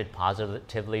reacted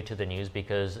positively to the news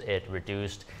because it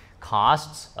reduced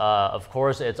costs. Of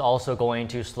course, it's also going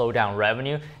to slow down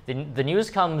revenue. The news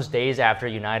comes days after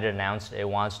United announced it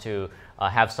wants to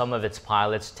have some of its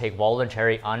pilots take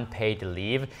voluntary unpaid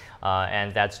leave,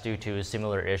 and that's due to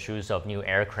similar issues of new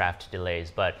aircraft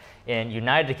delays. But in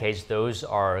United case, those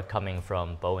are coming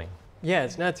from Boeing. Yeah,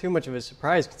 it's not too much of a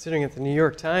surprise considering that the New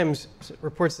York Times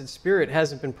reports that Spirit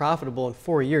hasn't been profitable in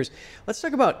 4 years. Let's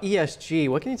talk about ESG.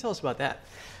 What can you tell us about that?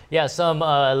 Yeah, some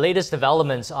latest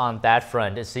developments on that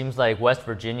front. It seems like West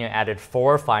Virginia added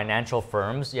 4 financial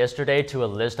firms yesterday to a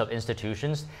list of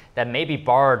institutions that may be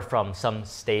barred from some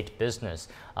state business.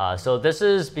 So this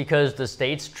is because the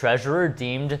state's treasurer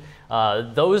deemed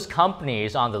those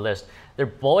companies on the list, they're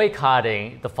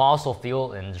boycotting the fossil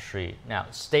fuel industry. Now,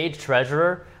 state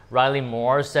treasurer Riley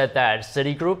Moore said that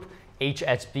Citigroup,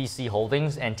 HSBC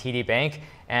Holdings, and TD Bank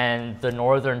and the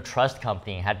Northern Trust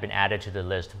Company had been added to the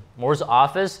list. Moore's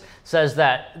office says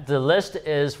that the list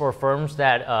is for firms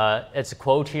that, it's a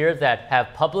quote here, that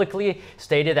have publicly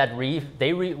stated that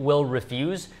they will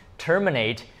refuse,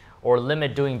 terminate, or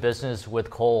limit doing business with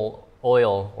coal,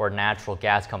 oil, or natural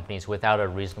gas companies without a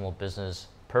reasonable business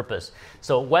purpose.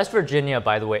 So West Virginia,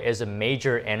 by the way, is a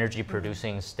major energy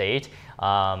producing state.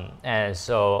 And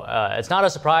so it's not a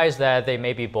surprise that they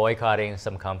may be boycotting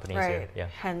some companies here. Yeah.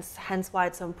 Hence why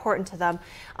it's so important to them.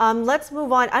 Let's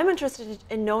move on. I'm interested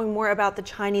in knowing more about the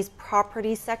Chinese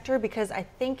property sector because I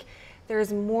think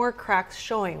there's more cracks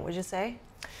showing, would you say?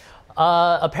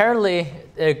 Apparently,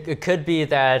 it could be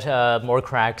that more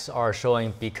cracks are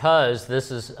showing because this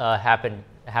has happened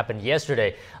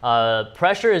yesterday.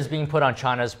 Pressure is being put on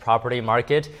China's property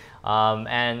market,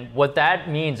 and what that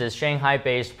means is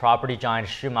Shanghai-based property giant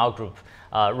Shimao Group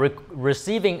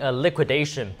receiving a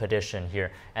liquidation petition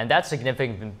here. And that's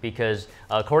significant because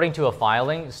according to a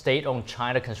filing, state-owned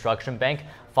China Construction Bank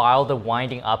filed a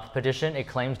winding up petition. It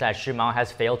claims that Shimao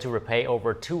has failed to repay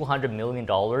over $200 million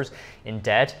in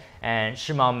debt, and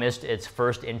Shimao missed its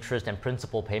first interest and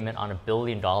principal payment on $1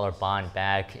 billion bond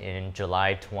back in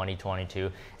July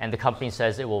 2022. And the company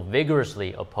says it will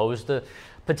vigorously oppose the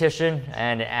petition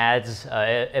and adds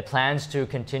it plans to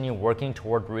continue working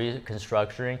toward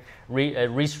restructuring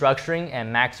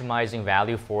and maximizing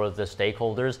value for the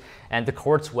stakeholders. And the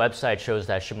court's website shows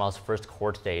that Shimao's first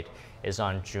court date is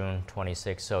on June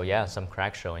 26. So yeah, some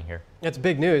cracks showing here. That's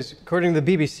big news. According to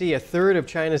the BBC, 1/3 of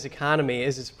China's economy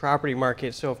is its property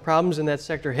market. So if problems in that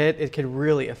sector hit, it could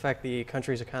really affect the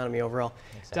country's economy overall.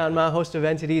 Exactly. Don Ma, host of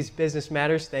NTD's Business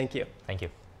Matters, thank you. Thank you.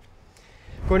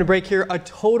 Going to break here. A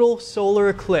total solar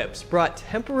eclipse brought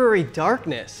temporary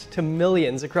darkness to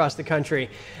millions across the country.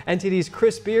 NTD's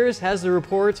Chris Beers has the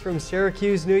reports from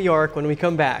Syracuse, New York when we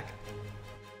come back.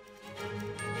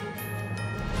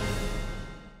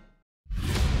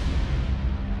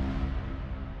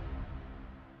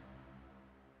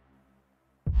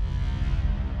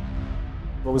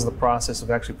 What was the process of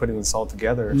actually putting this all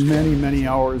together? Many, many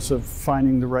hours of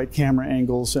finding the right camera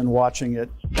angles and watching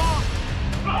it.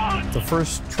 The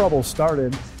first trouble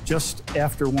started just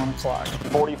after 1 o'clock.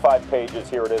 45 pages,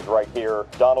 here it is right here.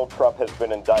 Donald Trump has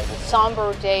been indicted.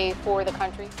 Somber day for the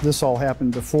country. This all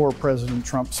happened before President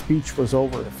Trump's speech was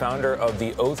over. The founder of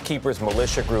the Oath Keepers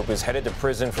militia group is headed to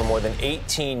prison for more than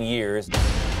 18 years.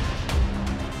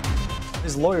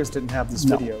 His lawyers didn't have this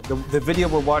video. The video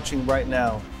we're watching right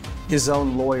now, his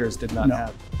own lawyers did not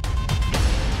have.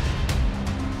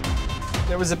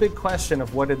 There was a big question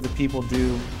of what did the people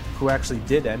do who actually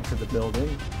did enter the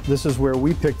building. This is where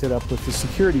we picked it up with the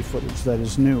security footage that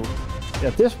is new.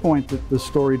 At this point, the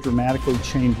story dramatically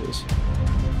changes.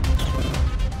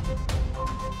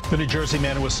 The New Jersey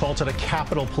man who assaulted a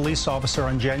Capitol police officer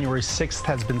on January 6th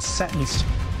has been sentenced.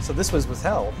 So this was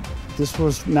withheld. This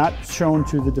was not shown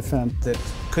to the defense. That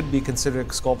could be considered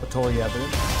exculpatory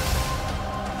evidence.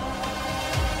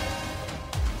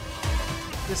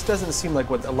 This doesn't seem like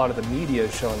what a lot of the media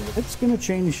is showing. It's going to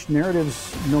change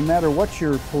narratives no matter what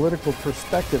your political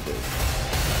perspective is.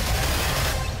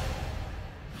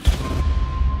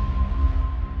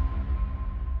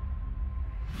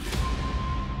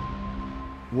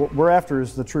 What we're after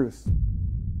is the truth.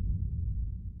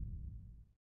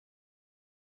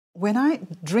 When I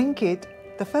drink it,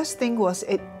 the first thing was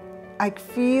I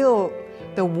feel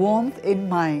the warmth in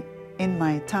my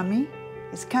tummy.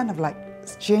 It's kind of like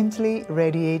gently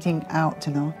radiating out,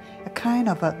 you know, a kind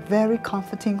of a very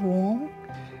comforting warmth.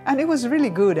 And it was really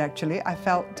good, actually. I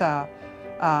felt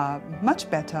much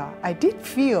better. I did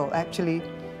feel, actually,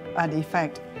 an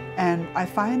effect. And I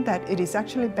find that it is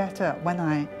actually better when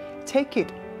I take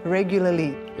it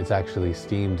regularly. It's actually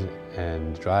steamed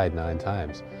and dried 9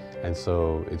 times. And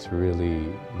so it's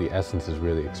really, the essence is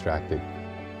really extracted.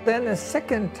 Then a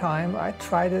second time, I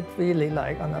tried it really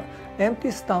like on an empty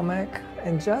stomach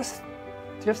and just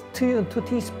 2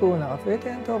 teaspoons of it,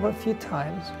 and over a few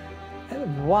times.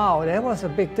 And wow, there was a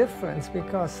big difference,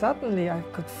 because suddenly I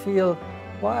could feel,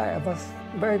 wow, I was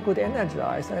very good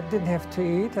energized. I didn't have to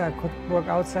eat. I could work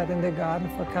outside in the garden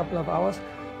for a couple of hours,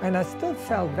 and I still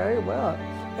felt very well.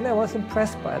 And I was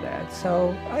impressed by that.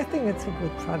 So I think it's a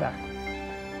good product.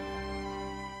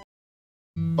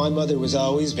 My mother was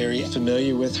always very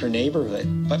familiar with her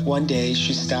neighborhood, but one day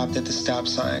she stopped at the stop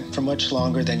sign for much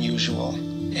longer than usual.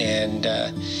 And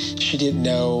she didn't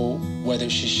know whether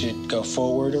she should go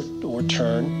forward or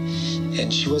turn,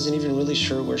 and she wasn't even really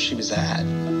sure where she was at.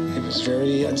 It was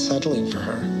very unsettling for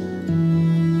her.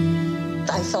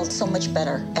 I felt so much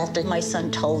better after my son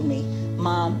told me,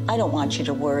 "Mom, I don't want you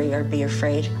to worry or be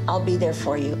afraid. I'll be there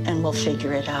for you, and we'll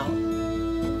figure it out."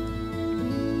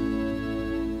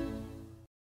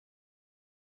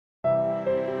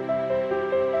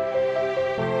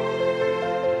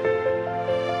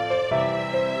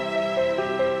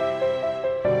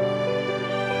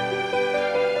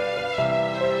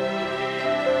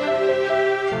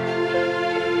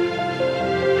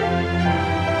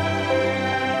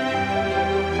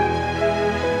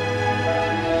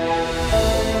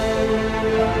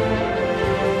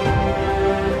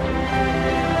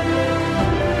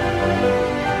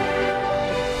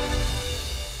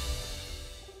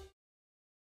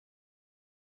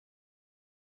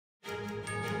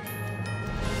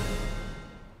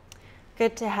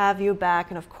 Good to have you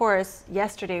back. And of course,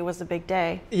 yesterday was a big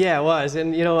day. Yeah, it was.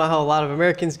 And you know how a lot of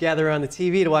Americans gather on the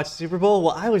TV to watch the Super Bowl?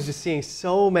 Well, I was just seeing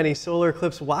so many solar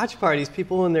eclipse watch parties,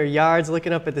 people in their yards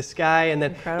looking up at the sky, and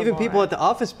then even people at the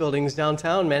office buildings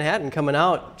downtown Manhattan coming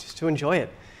out just to enjoy it.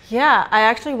 Yeah, I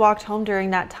actually walked home during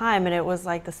that time, and it was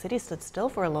like the city stood still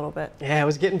for a little bit. Yeah, it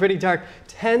was getting pretty dark.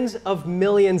 Tens of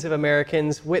millions of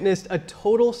Americans witnessed a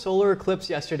total solar eclipse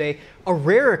yesterday, a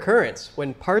rare occurrence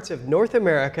when parts of North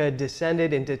America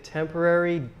descended into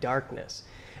temporary darkness.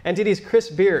 NTD's Chris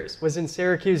Beers was in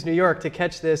Syracuse, New York to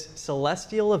catch this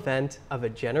celestial event of a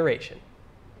generation.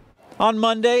 On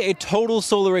Monday, a total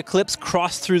solar eclipse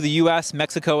crossed through the U.S.,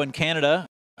 Mexico, and Canada.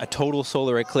 A total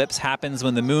solar eclipse happens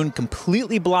when the moon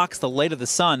completely blocks the light of the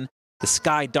sun. The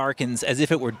sky darkens as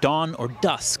if it were dawn or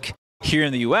dusk. Here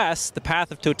in the U.S., the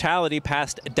path of totality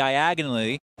passed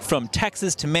diagonally from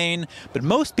Texas to Maine, but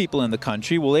most people in the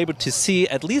country were able to see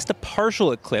at least a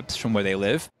partial eclipse from where they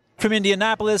live. From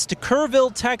Indianapolis to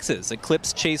Kerrville, Texas,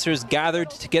 eclipse chasers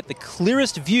gathered to get the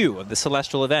clearest view of the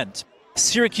celestial event.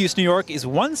 Syracuse, New York is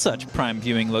one such prime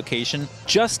viewing location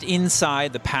just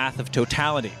inside the path of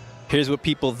totality. Here's what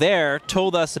people there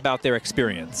told us about their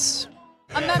experience.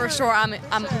 For sure, I'm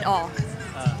in awe.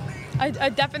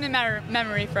 A definite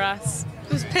memory for us.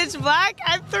 It was pitch black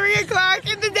at 3 o'clock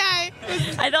in the day.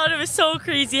 I thought it was so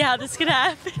crazy how this could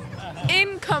happen.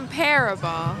 incomparable.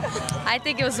 I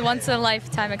think it was a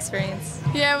once-in-a-lifetime experience.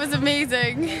 Yeah, it was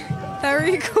amazing.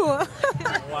 Very cool.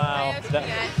 Wow.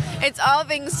 It's all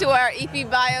thanks to our EP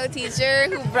Bio teacher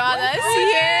who brought us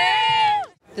here.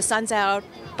 The sun's out,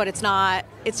 but it's not.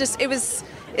 It's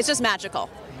just magical.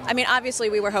 I mean, obviously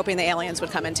we were hoping the aliens would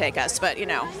come and take us, but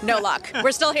no luck.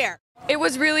 We're still here. It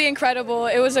was really incredible.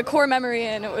 It was a core memory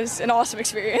and it was an awesome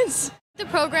experience. The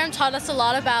program taught us a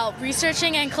lot about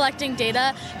researching and collecting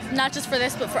data, not just for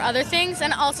this, but for other things,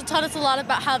 and also taught us a lot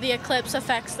about how the eclipse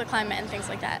affects the climate and things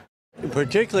like that.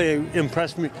 Particularly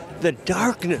impressed me the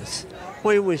darkness.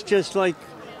 Well, it was just like,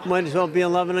 might as well be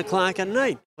 11 o'clock at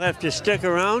night. We'll have to stick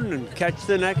around and catch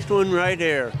the next one right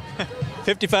here.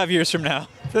 55 years from now.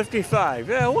 55.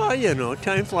 Yeah, well,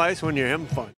 time flies when you're having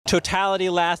fun. Totality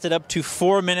lasted up to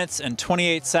 4 minutes and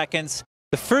 28 seconds.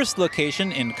 The first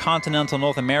location in continental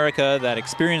North America that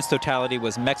experienced totality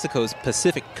was Mexico's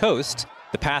Pacific coast.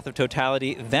 The path of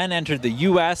totality then entered the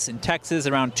U.S. in Texas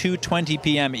around 2:20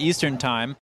 p.m. Eastern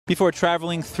Time, before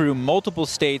traveling through multiple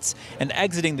states and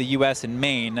exiting the U.S. in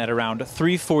Maine at around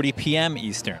 3:40 p.m.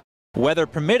 Eastern. Weather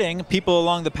permitting, people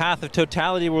along the path of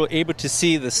totality were able to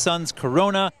see the sun's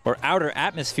corona, or outer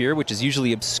atmosphere, which is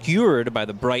usually obscured by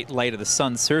the bright light of the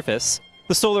sun's surface.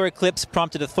 The solar eclipse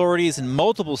prompted authorities in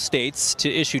multiple states to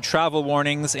issue travel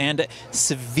warnings and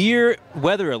severe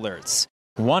weather alerts.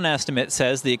 One estimate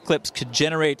says the eclipse could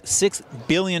generate $6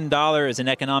 billion in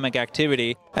economic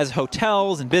activity as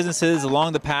hotels and businesses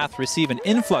along the path receive an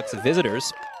influx of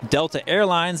visitors. Delta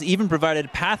Airlines even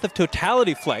provided path of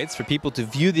totality flights for people to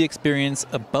view the experience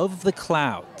above the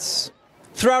clouds.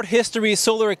 Throughout history,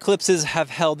 solar eclipses have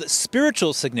held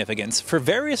spiritual significance for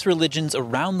various religions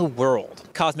around the world.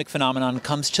 Cosmic phenomenon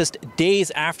comes just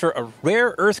days after a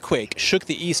rare earthquake shook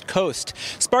the East Coast,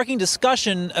 sparking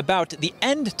discussion about the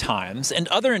end times and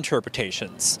other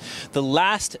interpretations. The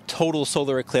last total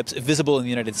solar eclipse visible in the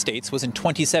United States was in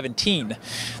 2017.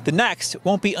 The next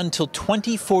won't be until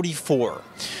 2044.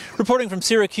 Reporting from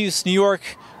Syracuse, New York,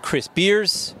 Chris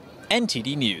Beers,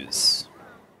 NTD News.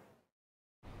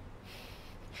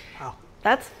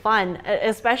 That's fun,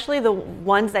 especially the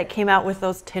ones that came out with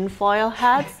those tinfoil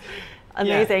hats.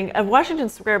 Amazing. Yeah. Washington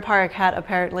Square Park had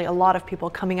apparently a lot of people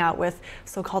coming out with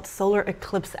so-called solar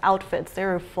eclipse outfits. They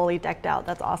were fully decked out.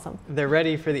 That's awesome. They're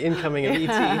ready for the incoming of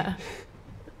ET.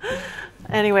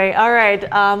 Anyway, all right.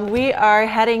 We are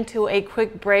heading to a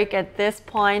quick break at this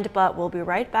point, but we'll be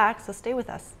right back, so stay with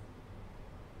us.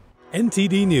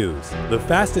 NTD News, the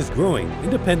fastest growing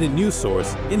independent news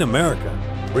source in America,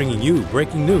 bringing you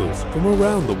breaking news from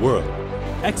around the world.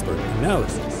 Expert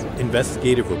analysis,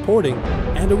 investigative reporting,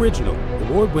 and original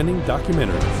award-winning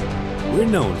documentaries. We're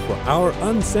known for our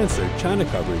uncensored China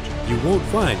coverage you won't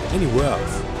find anywhere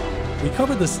else. We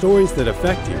cover the stories that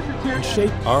affect you and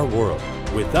shape our world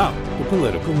without the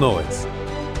political noise.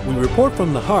 We report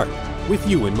from the heart with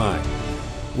you in mind.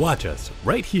 Watch us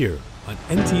right here on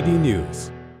NTD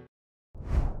News.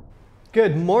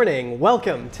 Good morning.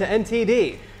 Welcome to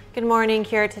NTD. Good morning.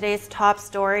 Here are today's top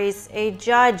stories. A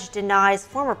judge denies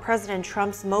former President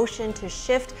Trump's motion to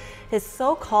shift his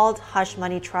so-called hush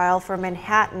money trial for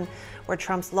Manhattan, where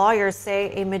Trump's lawyers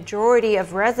say a majority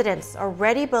of residents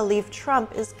already believe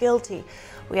Trump is guilty.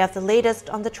 We have the latest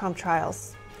on the Trump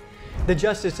trials. The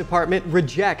Justice Department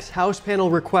rejects House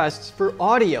panel requests for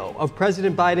audio of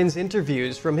President Biden's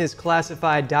interviews from his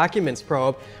classified documents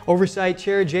probe. Oversight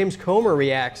Chair James Comer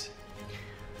reacts.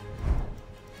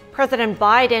 President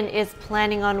Biden is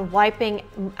planning on wiping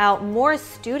out more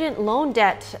student loan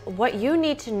debt. What you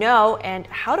need to know and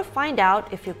how to find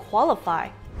out if you qualify.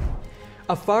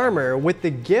 A farmer with the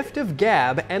gift of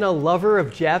gab and a lover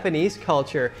of Japanese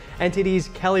culture. NTD's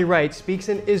Kelly Wright speaks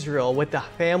in Israel with the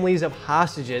families of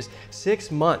hostages 6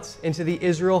 months into the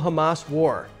Israel-Hamas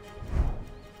war.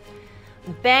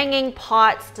 Banging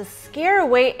pots to scare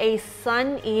away a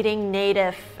sun-eating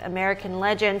Native American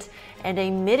legend and a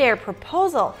mid-air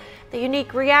proposal. The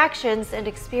unique reactions and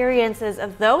experiences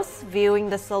of those viewing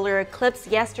the solar eclipse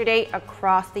yesterday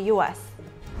across the U.S.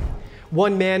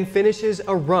 One man finishes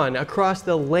a run across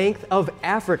the length of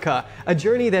Africa, a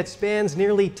journey that spans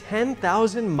nearly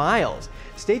 10,000 miles.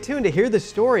 Stay tuned to hear the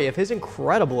story of his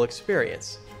incredible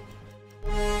experience.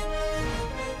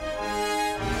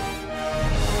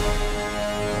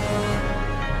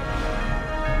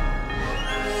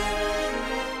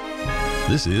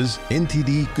 This is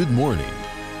NTD Good Morning.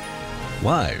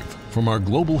 Live from our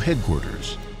global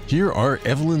headquarters, here are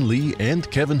Evelyn Lee and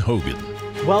Kevin Hogan.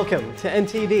 Welcome to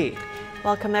NTD.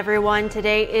 Welcome everyone.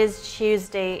 Today is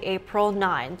Tuesday, April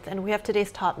 9th, and we have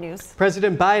today's top news.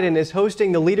 President Biden is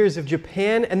hosting the leaders of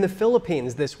Japan and the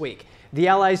Philippines this week. The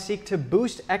allies seek to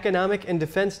boost economic and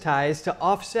defense ties to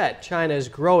offset China's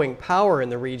growing power in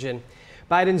the region.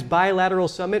 Biden's bilateral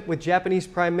summit with Japanese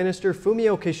Prime Minister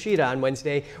Fumio Kishida on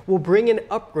Wednesday will bring an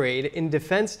upgrade in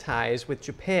defense ties with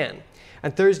Japan.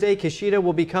 On Thursday, Kishida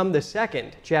will become the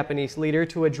second Japanese leader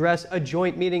to address a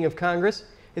joint meeting of Congress.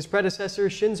 His predecessor,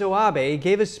 Shinzo Abe,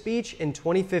 gave a speech in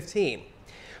 2015.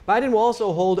 Biden will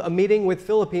also hold a meeting with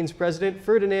Philippines President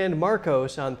Ferdinand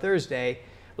Marcos on Thursday.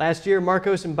 Last year,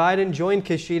 Marcos and Biden joined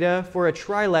Kishida for a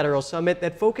trilateral summit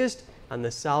that focused on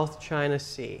the South China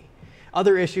Sea.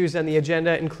 Other issues on the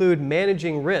agenda include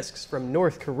managing risks from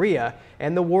North Korea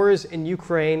and the wars in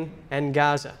Ukraine and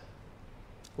Gaza.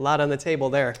 A lot on the table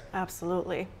there.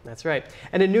 Absolutely. That's right.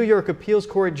 And a New York appeals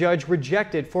court judge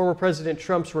rejected former President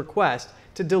Trump's request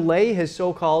to delay his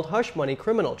so-called hush money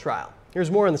criminal trial.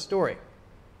 Here's more on the story.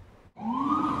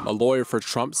 A lawyer for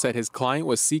Trump said his client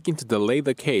was seeking to delay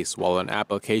the case while an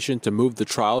application to move the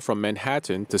trial from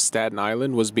Manhattan to Staten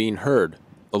Island was being heard.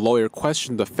 The lawyer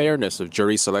questioned the fairness of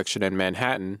jury selection in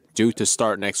Manhattan, due to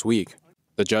start next week.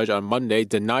 The judge on Monday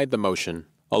denied the motion.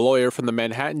 A lawyer from the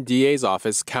Manhattan DA's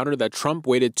office countered that Trump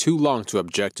waited too long to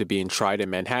object to being tried in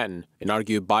Manhattan and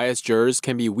argued biased jurors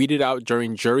can be weeded out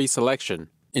during jury selection.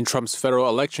 In Trump's federal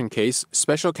election case,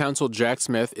 special counsel Jack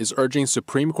Smith is urging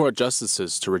Supreme Court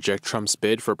justices to reject Trump's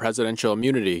bid for presidential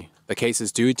immunity. The case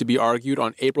is due to be argued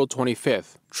on April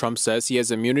 25th. Trump says he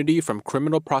has immunity from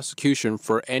criminal prosecution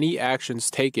for any actions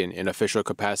taken in official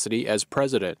capacity as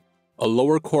president. A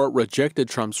lower court rejected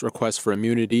Trump's request for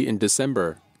immunity in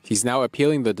December. He's now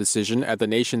appealing the decision at the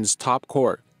nation's top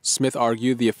court. Smith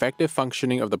argued the effective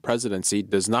functioning of the presidency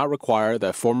does not require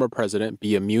that former president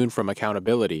be immune from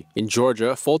accountability. In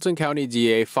Georgia, Fulton County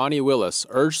DA Fani Willis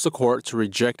urged the court to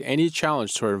reject any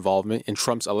challenge to her involvement in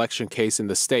Trump's election case in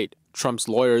the state. Trump's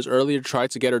lawyers earlier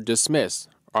tried to get her dismissed,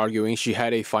 arguing she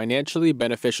had a financially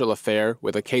beneficial affair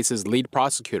with the case's lead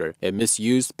prosecutor and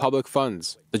misused public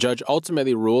funds. The judge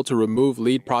ultimately ruled to remove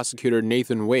lead prosecutor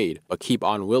Nathan Wade, but keep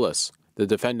on Willis. The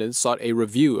defendants sought a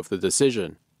review of the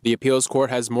decision. The appeals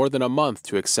court has more than a month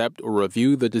to accept or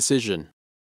review the decision.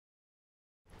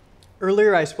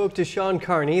 Earlier, I spoke to Sean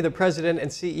Carney, the president and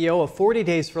CEO of 40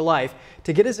 Days for Life,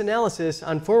 to get his analysis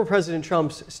on former President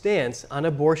Trump's stance on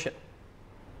abortion.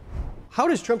 How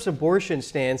does Trump's abortion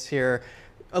stance here,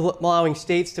 allowing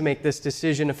states to make this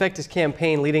decision, affect his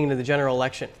campaign leading into the general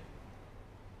election?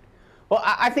 Well,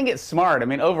 I think it's smart. I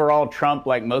mean, overall, Trump,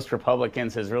 like most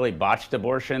Republicans, has really botched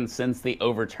abortion since the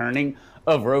overturning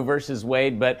of Roe versus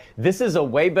Wade. But this is a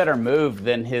way better move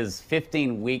than his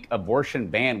 15-week abortion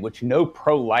ban, which no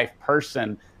pro-life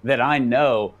person that I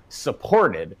know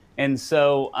supported. And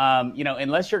so, you know,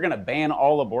 unless you're going to ban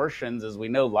all abortions, as we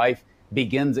know, life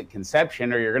begins at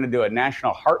conception, or you're going to do a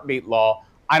national heartbeat law,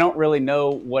 I don't really know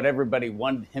what everybody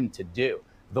wanted him to do.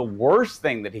 The worst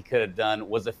thing that he could have done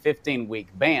was a 15-week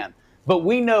ban. But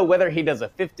we know whether he does a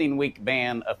 15-week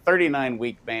ban, a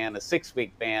 39-week ban, a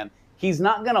 6-week ban, he's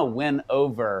not going to win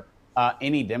over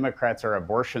any Democrats or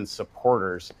abortion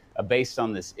supporters based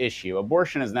on this issue.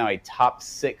 Abortion is now a top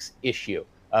 6 issue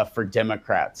for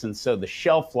Democrats. And so the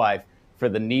shelf life for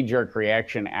the knee-jerk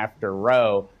reaction after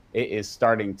Roe is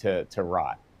starting to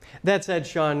rot. That said,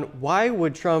 Sean, why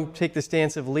would Trump take the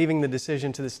stance of leaving the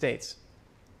decision to the states?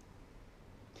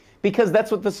 Because that's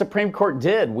what the Supreme Court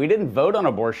did. We didn't vote on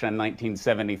abortion in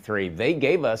 1973. They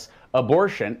gave us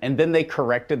abortion, and then they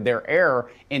corrected their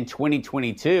error in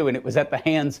 2022, and it was at the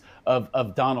hands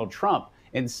of Donald Trump.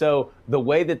 And so the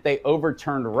way that they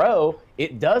overturned Roe,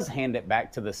 it does hand it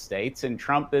back to the states, and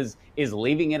Trump is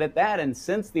leaving it at that. And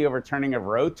since the overturning of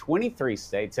Roe, 23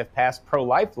 states have passed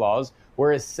pro-life laws,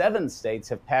 whereas 7 states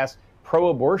have passed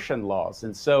pro-abortion laws.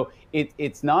 And so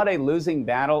it's not a losing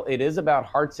battle. It is about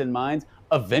hearts and minds.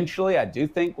 Eventually, I do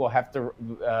think we'll have to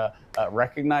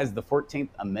recognize the 14th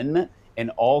Amendment in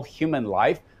all human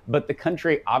life, but the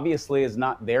country obviously is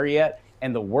not there yet.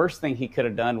 And the worst thing he could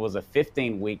have done was a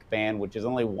 15-week ban, which is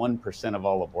only 1% of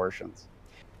all abortions.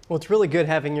 Well, it's really good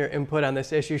having your input on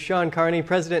this issue. Sean Carney,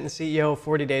 President and CEO of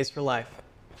 40 Days for Life.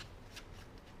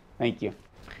 Thank you.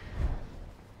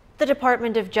 The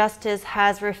Department of Justice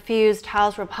has refused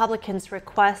House Republicans'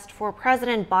 request for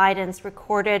President Biden's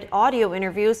recorded audio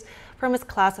interviews from his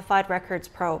classified records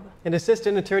probe. An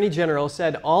assistant attorney general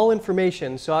said all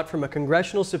information sought from a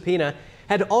congressional subpoena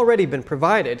had already been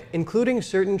provided, including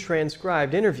certain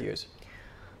transcribed interviews.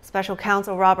 Special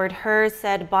counsel Robert Hur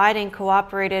said Biden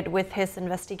cooperated with his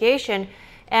investigation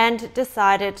and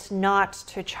decided not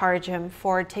to charge him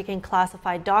for taking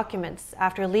classified documents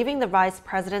after leaving the vice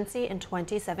presidency in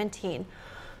 2017.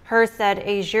 Hur said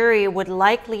a jury would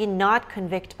likely not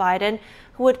convict Biden,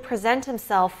 who would present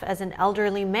himself as an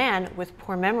elderly man with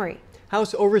poor memory.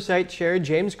 House Oversight Chair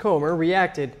James Comer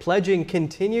reacted, pledging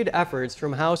continued efforts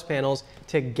from House panels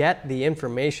to get the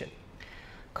information.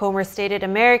 Comer stated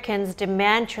Americans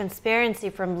demand transparency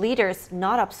from leaders,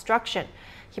 not obstruction.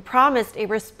 He promised a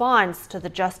response to the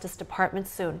Justice Department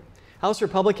soon. House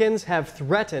Republicans have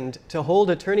threatened to hold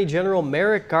Attorney General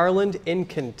Merrick Garland in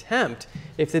contempt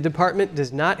if the department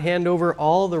does not hand over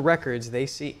all the records they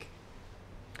seek.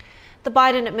 The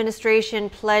Biden administration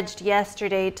pledged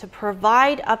yesterday to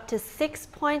provide up to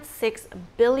 $6.6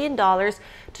 billion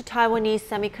to Taiwanese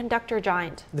semiconductor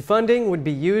giant. The funding would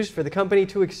be used for the company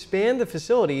to expand the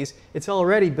facilities it's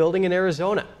already building in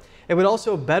Arizona. It would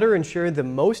also better ensure the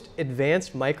most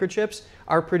advanced microchips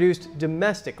are produced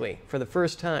domestically for the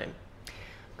first time.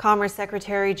 Commerce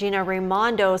Secretary Gina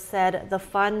Raimondo said the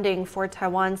funding for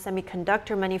Taiwan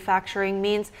semiconductor manufacturing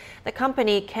means the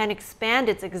company can expand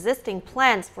its existing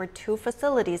plans for 2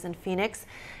 facilities in Phoenix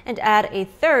and add a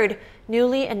 3rd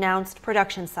newly announced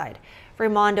production site.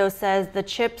 Raimondo says the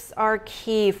chips are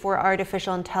key for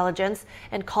artificial intelligence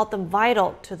and called them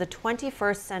vital to the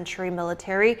 21st century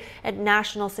military and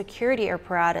national security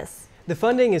apparatus. The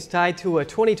funding is tied to a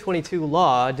 2022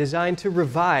 law designed to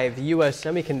revive U.S.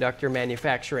 semiconductor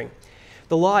manufacturing.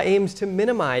 The law aims to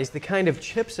minimize the kind of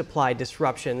chip supply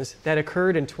disruptions that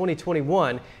occurred in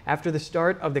 2021 after the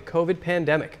start of the COVID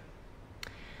pandemic.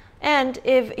 And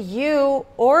if you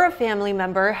or a family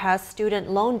member has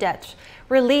student loan debt,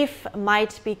 relief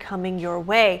might be coming your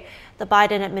way. The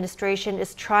Biden administration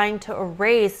is trying to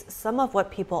erase some of what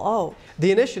people owe.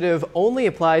 The initiative only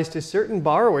applies to certain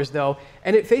borrowers, though,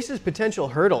 and it faces potential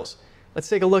hurdles. Let's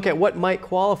take a look at what might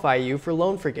qualify you for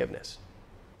loan forgiveness.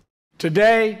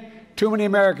 Today, too many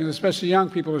Americans, especially young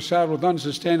people, are saddled with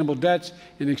unsustainable debts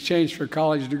in exchange for a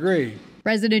college degree.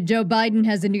 President Joe Biden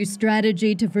has a new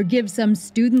strategy to forgive some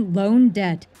student loan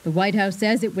debt. The White House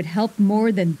says it would help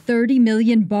more than 30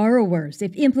 million borrowers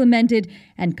if implemented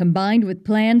and combined with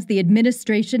plans the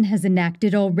administration has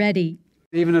enacted already.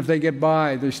 Even if they get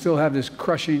by, they still have this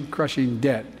crushing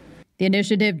debt. The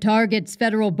initiative targets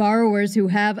federal borrowers who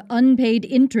have unpaid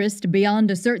interest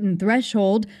beyond a certain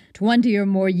threshold, 20 or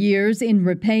more years in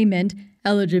repayment,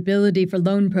 eligibility for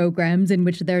loan programs in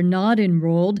which they're not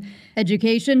enrolled,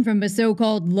 education from a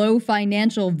so-called low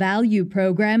financial value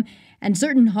program, and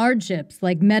certain hardships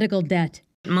like medical debt.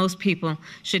 Most people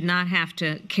should not have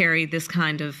to carry this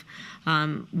kind of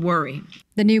worry.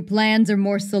 The new plans are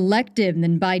more selective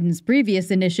than Biden's previous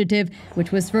initiative,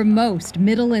 which was for most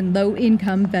middle and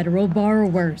low-income federal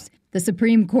borrowers. The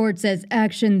Supreme Court says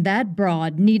action that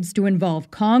broad needs to involve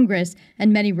Congress,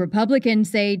 and many Republicans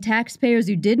say taxpayers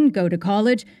who didn't go to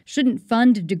college shouldn't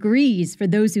fund degrees for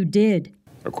those who did.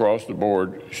 Across the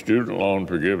board, student loan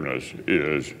forgiveness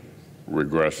is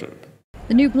regressive.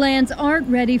 The new plans aren't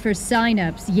ready for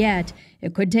sign-ups yet.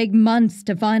 It could take months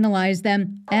to finalize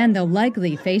them, and they'll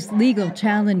likely face legal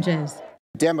challenges.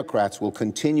 Democrats will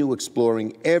continue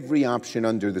exploring every option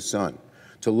under the sun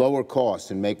to lower costs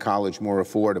and make college more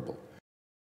affordable.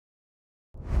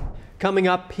 Coming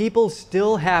up, people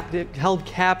still held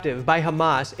captive by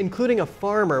Hamas, including a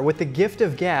farmer with the gift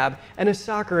of gab and a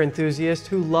soccer enthusiast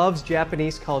who loves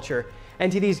Japanese culture.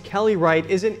 NTD's Kelly Wright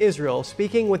is in Israel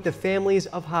speaking with the families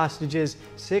of hostages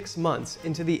 6 months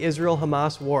into the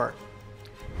Israel-Hamas war.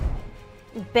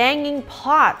 Banging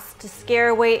pots to scare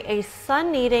away a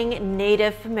sun-eating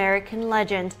Native American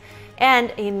legend,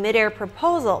 and a mid-air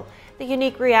proposal. The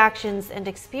unique reactions and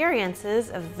experiences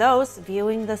of those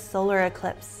viewing the solar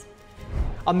eclipse.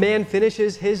 A man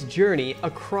finishes his journey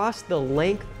across the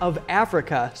length of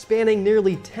Africa, spanning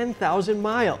nearly 10,000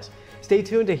 miles. Stay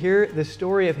tuned to hear the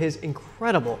story of his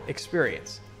incredible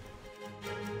experience.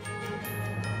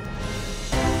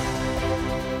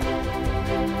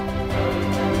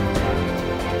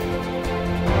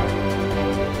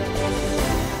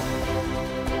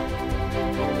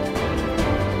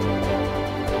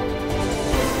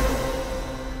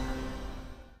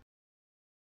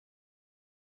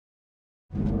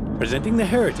 Presenting the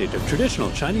heritage of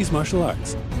traditional Chinese martial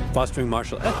arts, fostering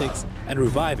martial ethics, and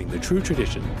reviving the true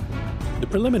tradition. The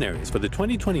preliminaries for the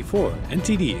 2024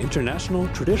 NTD International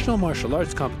Traditional Martial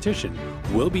Arts Competition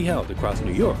will be held across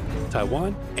New York,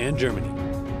 Taiwan, and Germany.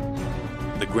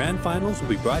 The grand finals will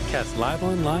be broadcast live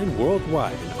online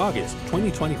worldwide in August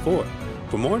 2024.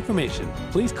 For more information,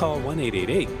 please call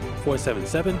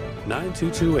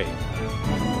 1-888-477-9228.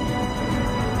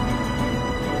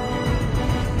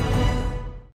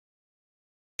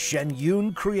 Shen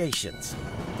Yun Creations,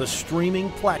 the streaming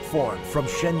platform from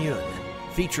Shen Yun,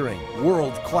 featuring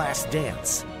world-class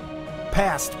dance,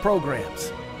 past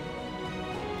programs,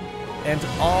 and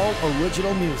all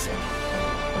original music.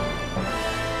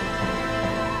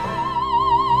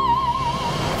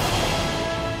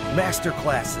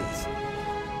 masterclasses,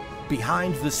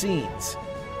 behind the scenes,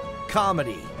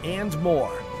 comedy, and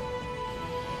more.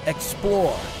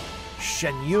 Explore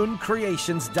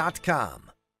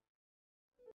ShenYunCreations.com.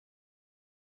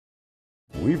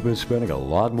 We've been spending a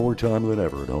lot more time than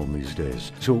ever at home these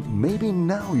days. So maybe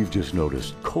now you've just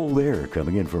noticed cold air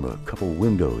coming in from a couple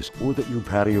windows, or that your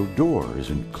patio door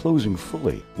isn't closing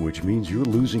fully, which means you're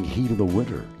losing heat in the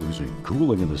winter, losing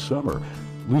cooling in the summer,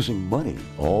 losing money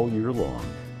all year long.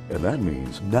 And that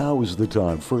means now is the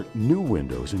time for new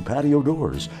windows and patio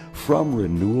doors from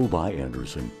Renewal by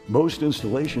Andersen. Most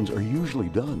installations are usually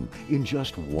done in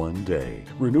just one day.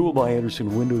 Renewal by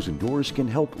Andersen windows and doors can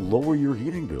help lower your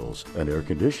heating bills and air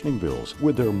conditioning bills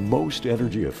with their most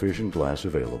energy efficient glass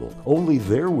available. Only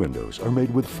their windows are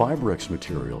made with Fibrex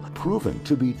material, proven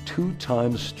to be 2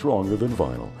 times stronger than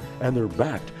vinyl, and they're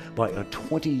backed by a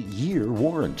 20-year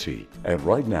warranty. And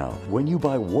right now, when you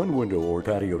buy one window or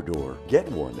patio door,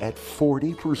 get one at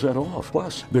 40% off.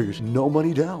 Plus, there's no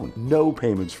money down, no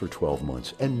payments for 12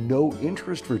 months, and no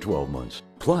interest for 12 months.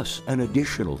 Plus, an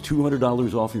additional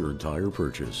 $200 off your entire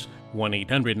purchase.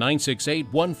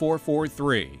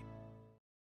 1-800-968-1443.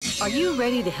 Are you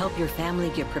ready to help your family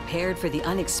get prepared for the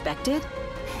unexpected?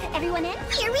 Everyone in?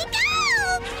 Here we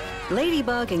go!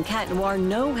 Ladybug and Cat Noir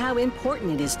know how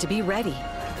important it is to be ready.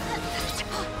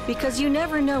 Because you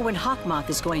never know when Hawkmoth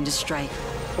is going to strike,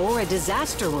 or a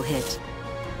disaster will hit.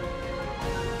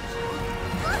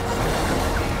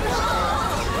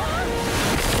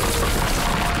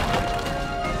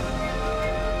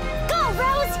 Go,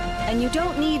 Rose! And you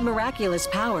don't need miraculous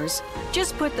powers.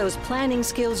 Just put those planning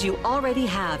skills you already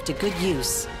have to good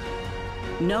use.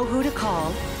 Know who to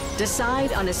call,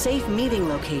 decide on a safe meeting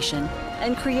location,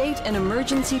 and create an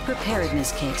emergency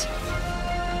preparedness kit.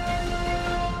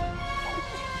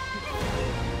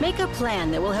 Make a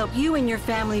plan that will help you and your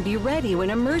family be ready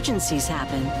when emergencies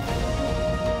happen.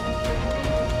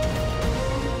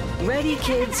 Ready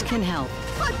Kids can help.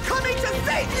 I'm coming to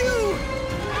save you!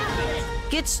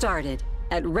 Get started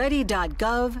at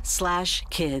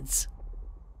ready.gov/kids.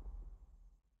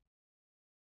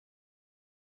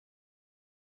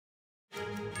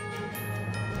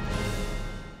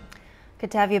 Good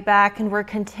to have you back, and we're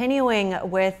continuing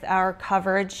with our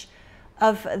coverage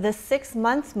of the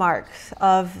 6-month mark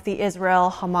of the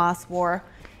Israel-Hamas war,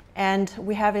 and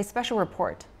we have a special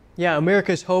report. Yeah,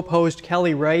 America's Hope host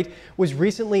Kelly Wright was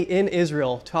recently in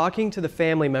Israel talking to the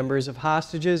family members of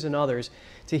hostages and others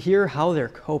to hear how they're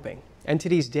coping.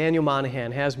 NTD's Daniel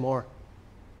Monahan has more.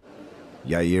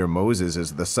 Yair Moses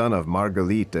is the son of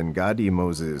Margalit and Gadi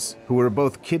Moses, who were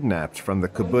both kidnapped from the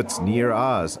kibbutz near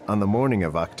Oz on the morning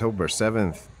of October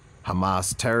 7th.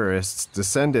 Hamas terrorists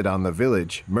descended on the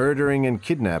village, murdering and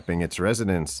kidnapping its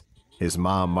residents. His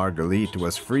mom, Margalit,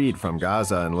 was freed from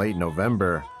Gaza in late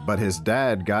November, but his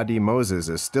dad, Gadi Moses,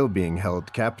 is still being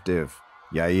held captive.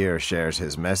 Yair shares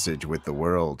his message with the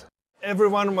world.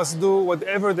 Everyone must do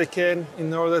whatever they can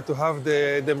in order to have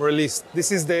them released.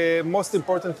 This is the most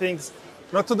important thing,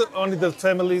 not to only the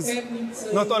families,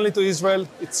 not only to Israel.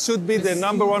 It should be the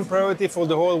 #1 priority for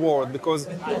the whole world, because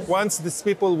once these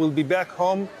people will be back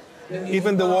home,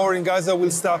 even the war in Gaza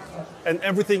will stop, and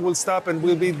everything will stop and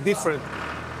will be different.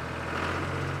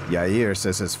 Yair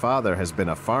says his father has been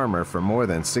a farmer for more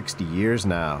than 60 years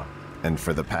now. And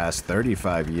for the past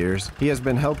 35 years, he has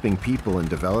been helping people in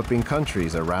developing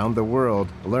countries around the world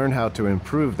learn how to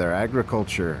improve their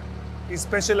agriculture. He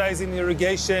specializes in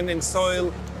irrigation and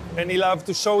soil, and he loves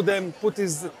to show them, put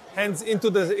his hands into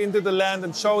the land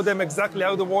and show them exactly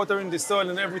how the water in the soil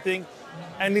and everything.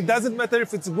 And it doesn't matter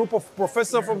if it's a group of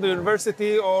professors from the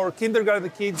university or kindergarten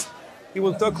kids. He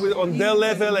will talk on their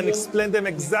level and explain them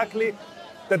exactly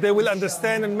that they will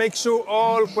understand and make sure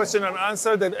all questions are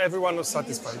answered, that everyone is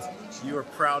satisfied. You are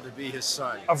proud to be his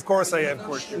son. Of course I am.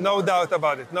 No doubt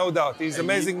about it, no doubt. He's an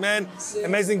amazing man,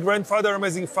 amazing grandfather,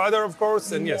 amazing father, of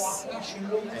course, and yes.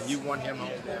 And you want him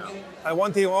home now? I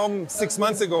want him home 6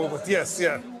 months ago, but yes,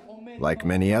 yeah. Like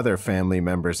many other family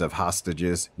members of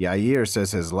hostages, Yair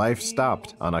says his life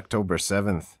stopped on October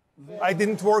 7th. I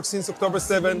didn't work since October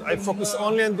 7th. I focused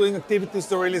only on doing activities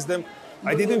to release them.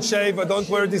 I didn't shave, I don't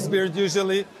wear this beard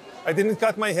usually. I didn't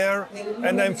cut my hair,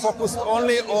 and I'm focused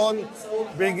only on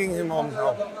bringing him home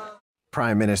now.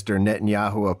 Prime Minister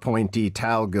Netanyahu appointee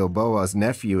Tal Gilboa's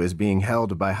nephew is being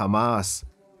held by Hamas.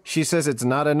 She says it's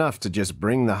not enough to just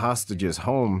bring the hostages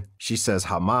home. She says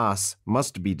Hamas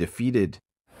must be defeated.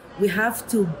 We have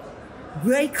to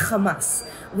break Hamas.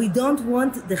 We don't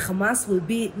want the Hamas will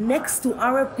be next to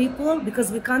our people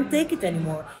because we can't take it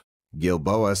anymore.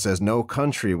 Gilboa says no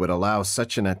country would allow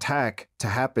such an attack to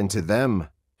happen to them.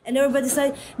 And everybody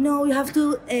say, no, you have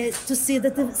to see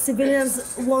that the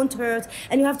civilians won't hurt,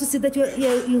 and you have to see that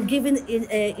you're giving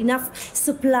enough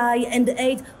supply and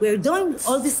aid. We're doing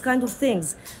all these kind of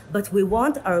things, but we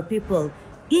want our people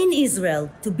in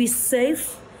Israel to be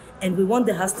safe, and we want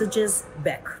the hostages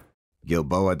back.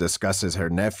 Gilboa discusses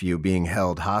her nephew being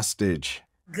held hostage.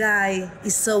 Guy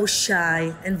is so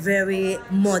shy and very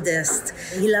modest.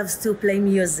 He loves to play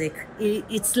music.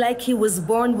 It's like he was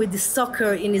born with the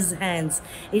soccer in his hands.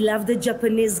 He loved the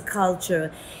Japanese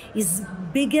culture. His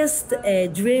biggest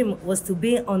dream was to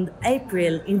be on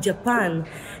April in Japan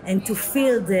and to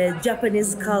feel the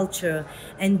Japanese culture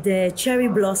and the cherry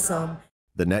blossom.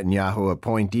 The Netanyahu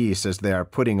appointee says they are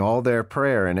putting all their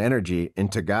prayer and energy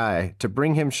into Guy to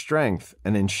bring him strength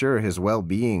and ensure his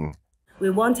well-being. We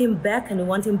want him back, and we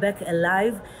want him back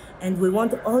alive, and we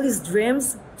want all his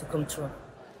dreams to come true.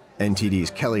 NTD's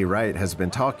Kelly Wright has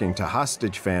been talking to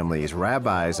hostage families,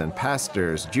 rabbis, and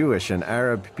pastors, Jewish and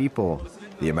Arab people.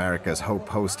 The America's Hope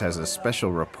host has a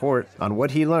special report on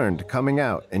what he learned coming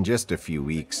out in just a few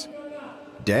weeks.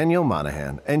 Daniel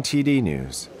Monahan, NTD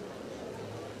News.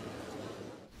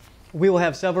 We will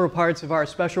have several parts of our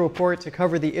special report to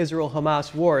cover the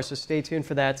Israel-Hamas war, so stay tuned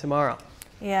for that tomorrow.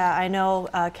 Yeah, I know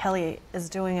Kelly is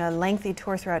doing a lengthy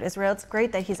tour throughout Israel. It's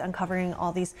great that he's uncovering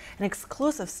all these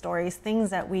exclusive stories, things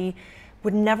that we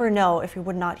would never know if we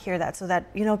would not hear that, so that,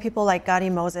 you know, people like Gadi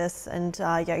Moses and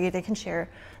they can share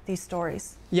these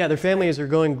stories. Yeah, their families are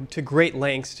going to great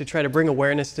lengths to try to bring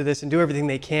awareness to this and do everything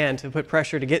they can to put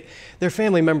pressure to get their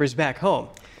family members back home.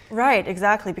 Right,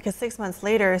 exactly, because 6 months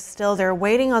later, still they're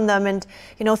waiting on them, and,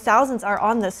 you know, thousands are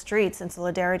on the streets in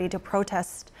solidarity to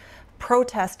protest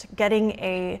getting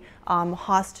a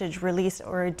hostage released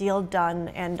or a deal done.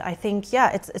 And I think, yeah,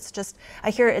 it's just,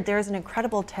 I hear there's an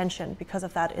incredible tension because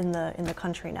of that in the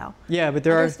country now. Yeah, but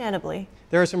understandably,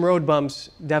 there are some road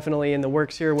bumps definitely in the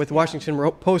works here, with Washington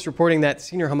Post reporting that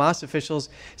senior Hamas officials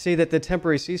say that the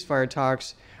temporary ceasefire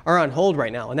talks are on hold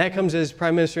right now. And that comes as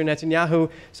Prime Minister Netanyahu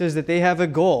says that they have a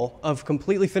goal of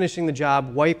completely finishing the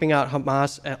job, wiping out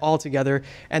Hamas altogether,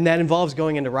 and that involves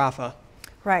going into Rafah.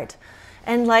 Right.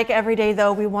 And like every day,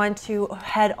 though, we want to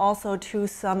head also to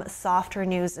some softer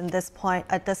news at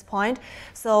this point.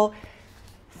 So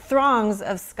throngs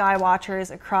of sky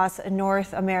watchers across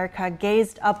North America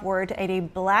gazed upward at a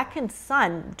blackened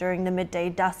sun during the midday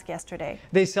dusk yesterday.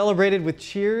 They celebrated with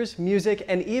cheers, music,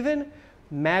 and even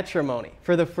matrimony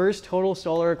for the first total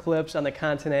solar eclipse on the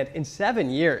continent in 7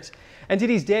 years.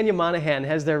 NTD's Daniel Monahan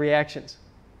has their reactions.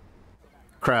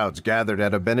 Crowds gathered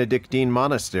at a Benedictine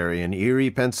monastery in Erie,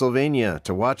 Pennsylvania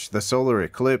to watch the solar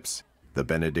eclipse. The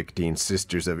Benedictine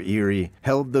Sisters of Erie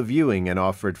held the viewing and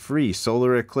offered free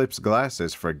solar eclipse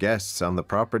glasses for guests on the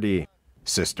property.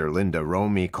 Sister Linda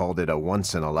Romy called it a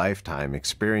once-in-a-lifetime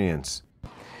experience.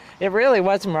 It really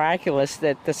was miraculous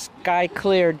that the sky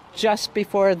cleared just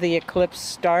before the eclipse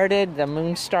started. The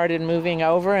moon started moving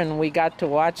over, and we got to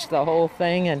watch the whole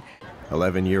thing. And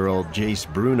 11-year-old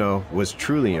Jace Bruno was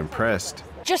truly impressed.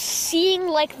 Just seeing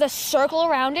like the circle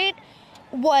around it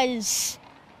was,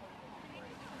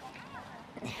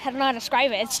 I don't know how to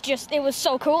describe it. It was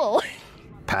so cool.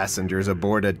 Passengers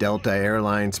aboard a Delta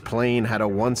Airlines plane had a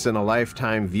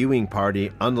once-in-a-lifetime viewing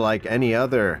party unlike any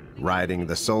other, riding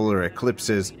the solar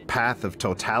eclipse's path of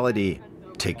totality.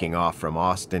 Taking off from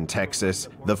Austin, Texas,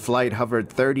 the flight hovered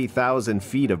 30,000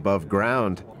 feet above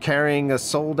ground, carrying a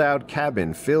sold-out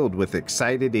cabin filled with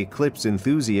excited eclipse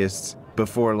enthusiasts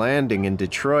before landing in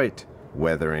Detroit.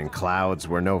 Weather and clouds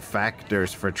were no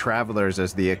factors for travelers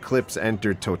as the eclipse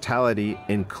entered totality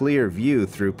in clear view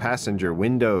through passenger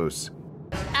windows.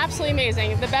 Absolutely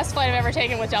amazing. The best flight I've ever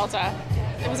taken with Delta.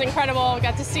 It was incredible. I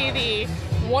got to see the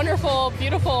wonderful,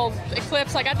 beautiful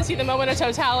eclipse. I got to see the moment of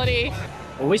totality.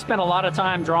 Well, we spent a lot of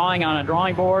time drawing on a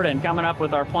drawing board and coming up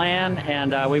with our plan,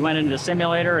 and we went into the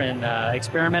simulator and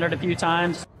experimented a few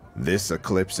times. This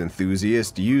eclipse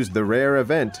enthusiast used the rare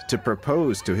event to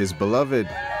propose to his beloved.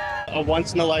 A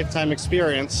once-in-a-lifetime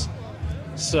experience,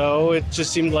 so it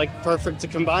just seemed like perfect to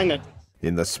combine it.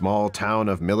 In the small town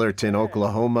of Millerton,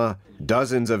 Oklahoma,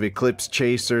 dozens of eclipse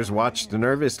chasers watched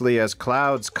nervously as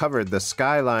clouds covered the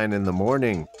skyline in the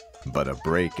morning. But a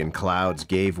break in clouds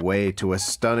gave way to a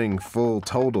stunning full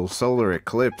total solar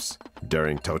eclipse.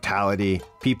 During totality,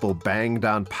 people banged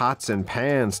on pots and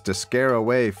pans to scare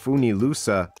away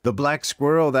Funilusa, the black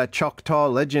squirrel that Choctaw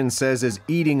legend says is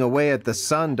eating away at the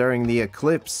sun during the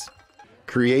eclipse.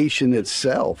 Creation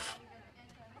itself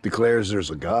declares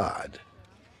there's a God,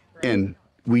 and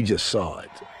we just saw it.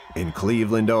 In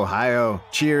Cleveland, Ohio,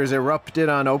 cheers erupted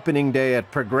on opening day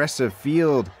at Progressive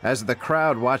Field as the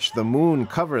crowd watched the moon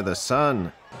cover the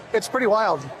sun. It's pretty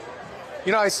wild.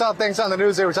 You know, I saw things on the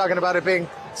news, they were talking about it being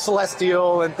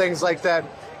celestial and things like that.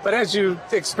 But as you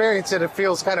experience it, it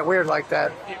feels kind of weird like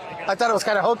that. I thought it was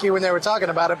kind of hokey when they were talking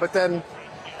about it, but then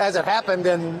as it happened,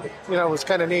 and you know, it was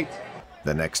kind of neat.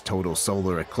 The next total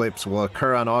solar eclipse will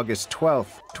occur on August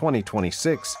 12,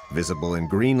 2026, visible in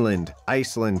Greenland,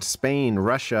 Iceland, Spain,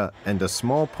 Russia, and a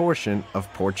small portion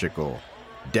of Portugal.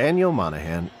 Daniel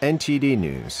Monahan, NTD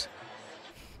News.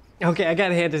 Okay, I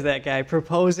gotta hand it to that guy.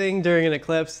 Proposing during an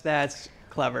eclipse, that's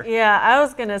clever. Yeah, I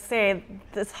was gonna say,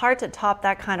 it's hard to top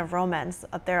that kind of romance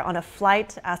up there on a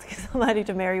flight, asking somebody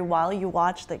to marry while you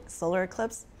watch the solar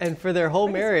eclipse. And for their whole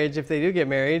marriage, if they do get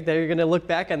married, they're gonna look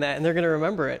back on that and they're gonna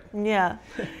remember it. Yeah.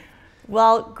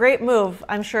 Well, great move.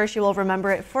 I'm sure she will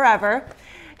remember it forever.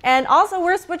 And also,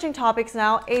 we're switching topics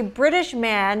now. A British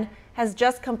man has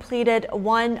just completed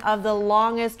one of the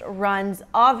longest runs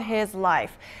of his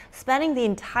life, spanning the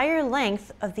entire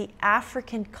length of the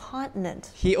African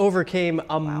continent. He overcame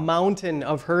a mountain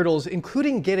of hurdles,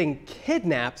 including getting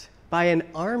kidnapped by an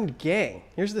armed gang.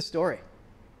 Here's the story.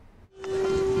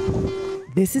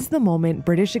 This is the moment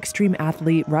British extreme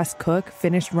athlete Russ Cook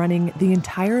finished running the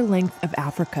entire length of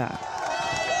Africa.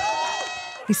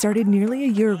 He started nearly a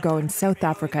year ago in South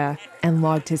Africa and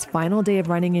logged his final day of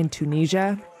running in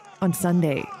Tunisia on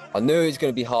Sunday. I knew it was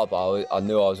going to be hard, but I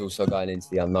knew I was also going into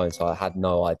the unknown, so I had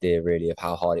no idea really of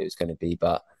how hard it was going to be,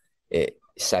 but it's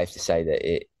safe to say that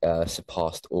it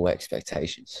surpassed all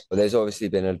expectations. But there's obviously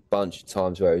been a bunch of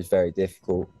times where it was very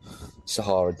difficult.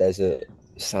 Sahara Desert,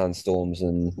 sandstorms,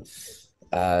 and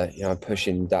you know,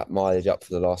 pushing that mileage up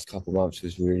for the last couple of months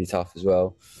was really tough as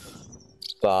well.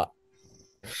 But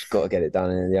just got to get it done,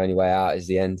 and the only way out is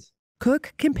the end.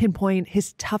 Cook can pinpoint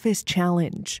his toughest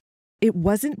challenge. It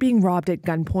wasn't being robbed at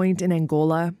gunpoint in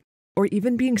Angola or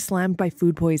even being slammed by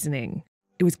food poisoning.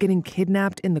 It was getting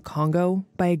kidnapped in the Congo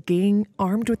by a gang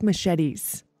armed with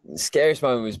machetes. The scariest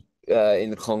moment was in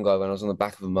the Congo when I was on the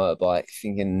back of a motorbike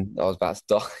thinking I was about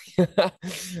to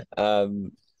die.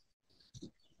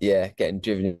 Yeah, getting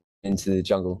driven into the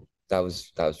jungle. That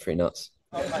was pretty nuts.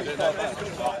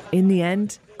 In the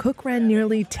end, Cook ran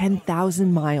nearly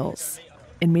 10,000 miles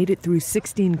and made it through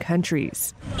 16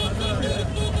 countries.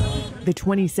 The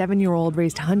 27-year-old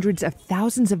raised hundreds of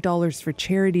thousands of dollars for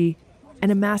charity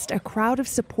and amassed a crowd of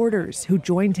supporters who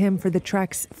joined him for the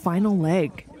trek's final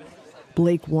leg.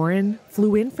 Blake Warren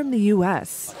flew in from the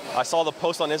U.S. I saw the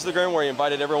post on Instagram where he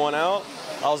invited everyone out.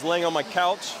 I was laying on my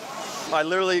couch. I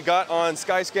literally got on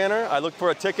Skyscanner. I looked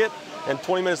for a ticket, and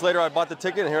 20 minutes later, I bought the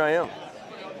ticket, and here I am.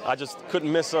 I just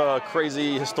couldn't miss a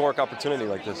crazy historic opportunity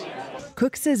like this.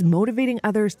 Cook says motivating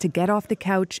others to get off the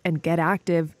couch and get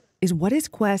active is what his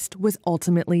quest was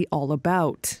ultimately all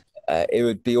about. It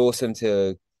would be awesome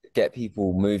to get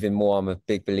people moving more. I'm a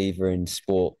big believer in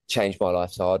sport, changed my life.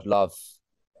 So I'd love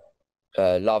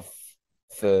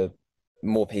for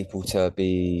more people to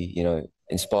be, you know,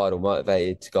 inspired or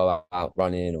motivated to go out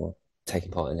running or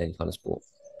taking part in any kind of sport.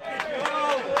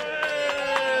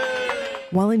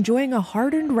 While enjoying a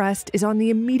hard-earned rest is on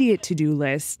the immediate to-do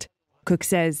list, Cook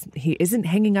says he isn't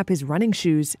hanging up his running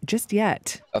shoes just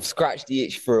yet. I've scratched the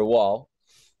itch for a while,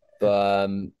 but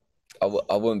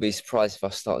I wouldn't be surprised if I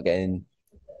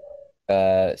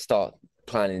start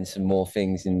planning some more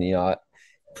things in the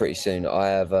pretty soon.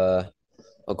 I've got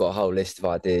a whole list of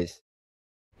ideas.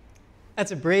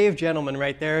 That's a brave gentleman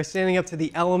right there, standing up to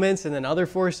the elements and then other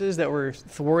forces that were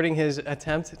thwarting his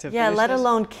attempt to Yeah, finish let this.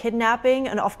 alone kidnapping.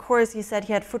 And of course, he said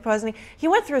he had food poisoning. He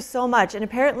went through so much. And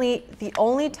apparently, the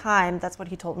only time, that's what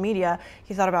he told media,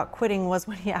 he thought about quitting was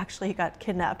when he actually got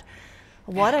kidnapped.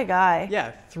 What a guy.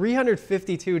 Yeah,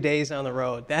 352 days on the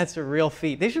road. That's a real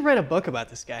feat. They should write a book about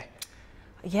this guy.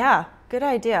 Yeah, good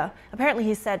idea. Apparently,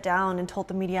 he sat down and told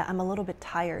the media, I'm a little bit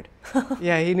tired.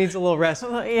 Yeah, he needs a little rest.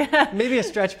 Yeah. Maybe a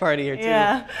stretch party or two.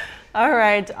 Yeah. All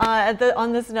right.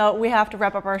 On this note, we have to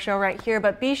wrap up our show right here,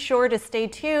 but be sure to stay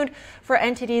tuned for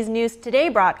NTD's News Today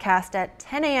broadcast at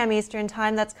 10 a.m. Eastern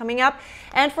Time. That's coming up.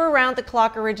 And for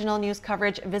around-the-clock original news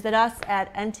coverage, visit us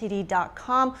at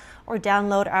ntd.com or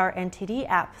download our NTD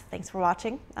app. Thanks for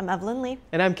watching. I'm Evelyn Lee.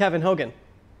 And I'm Kevin Hogan.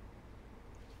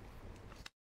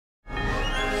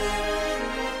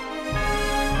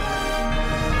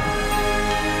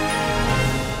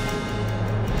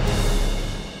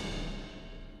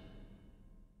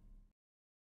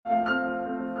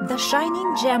 The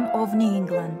shining gem of New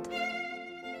England.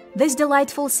 This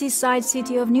delightful seaside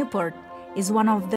city of Newport is one of the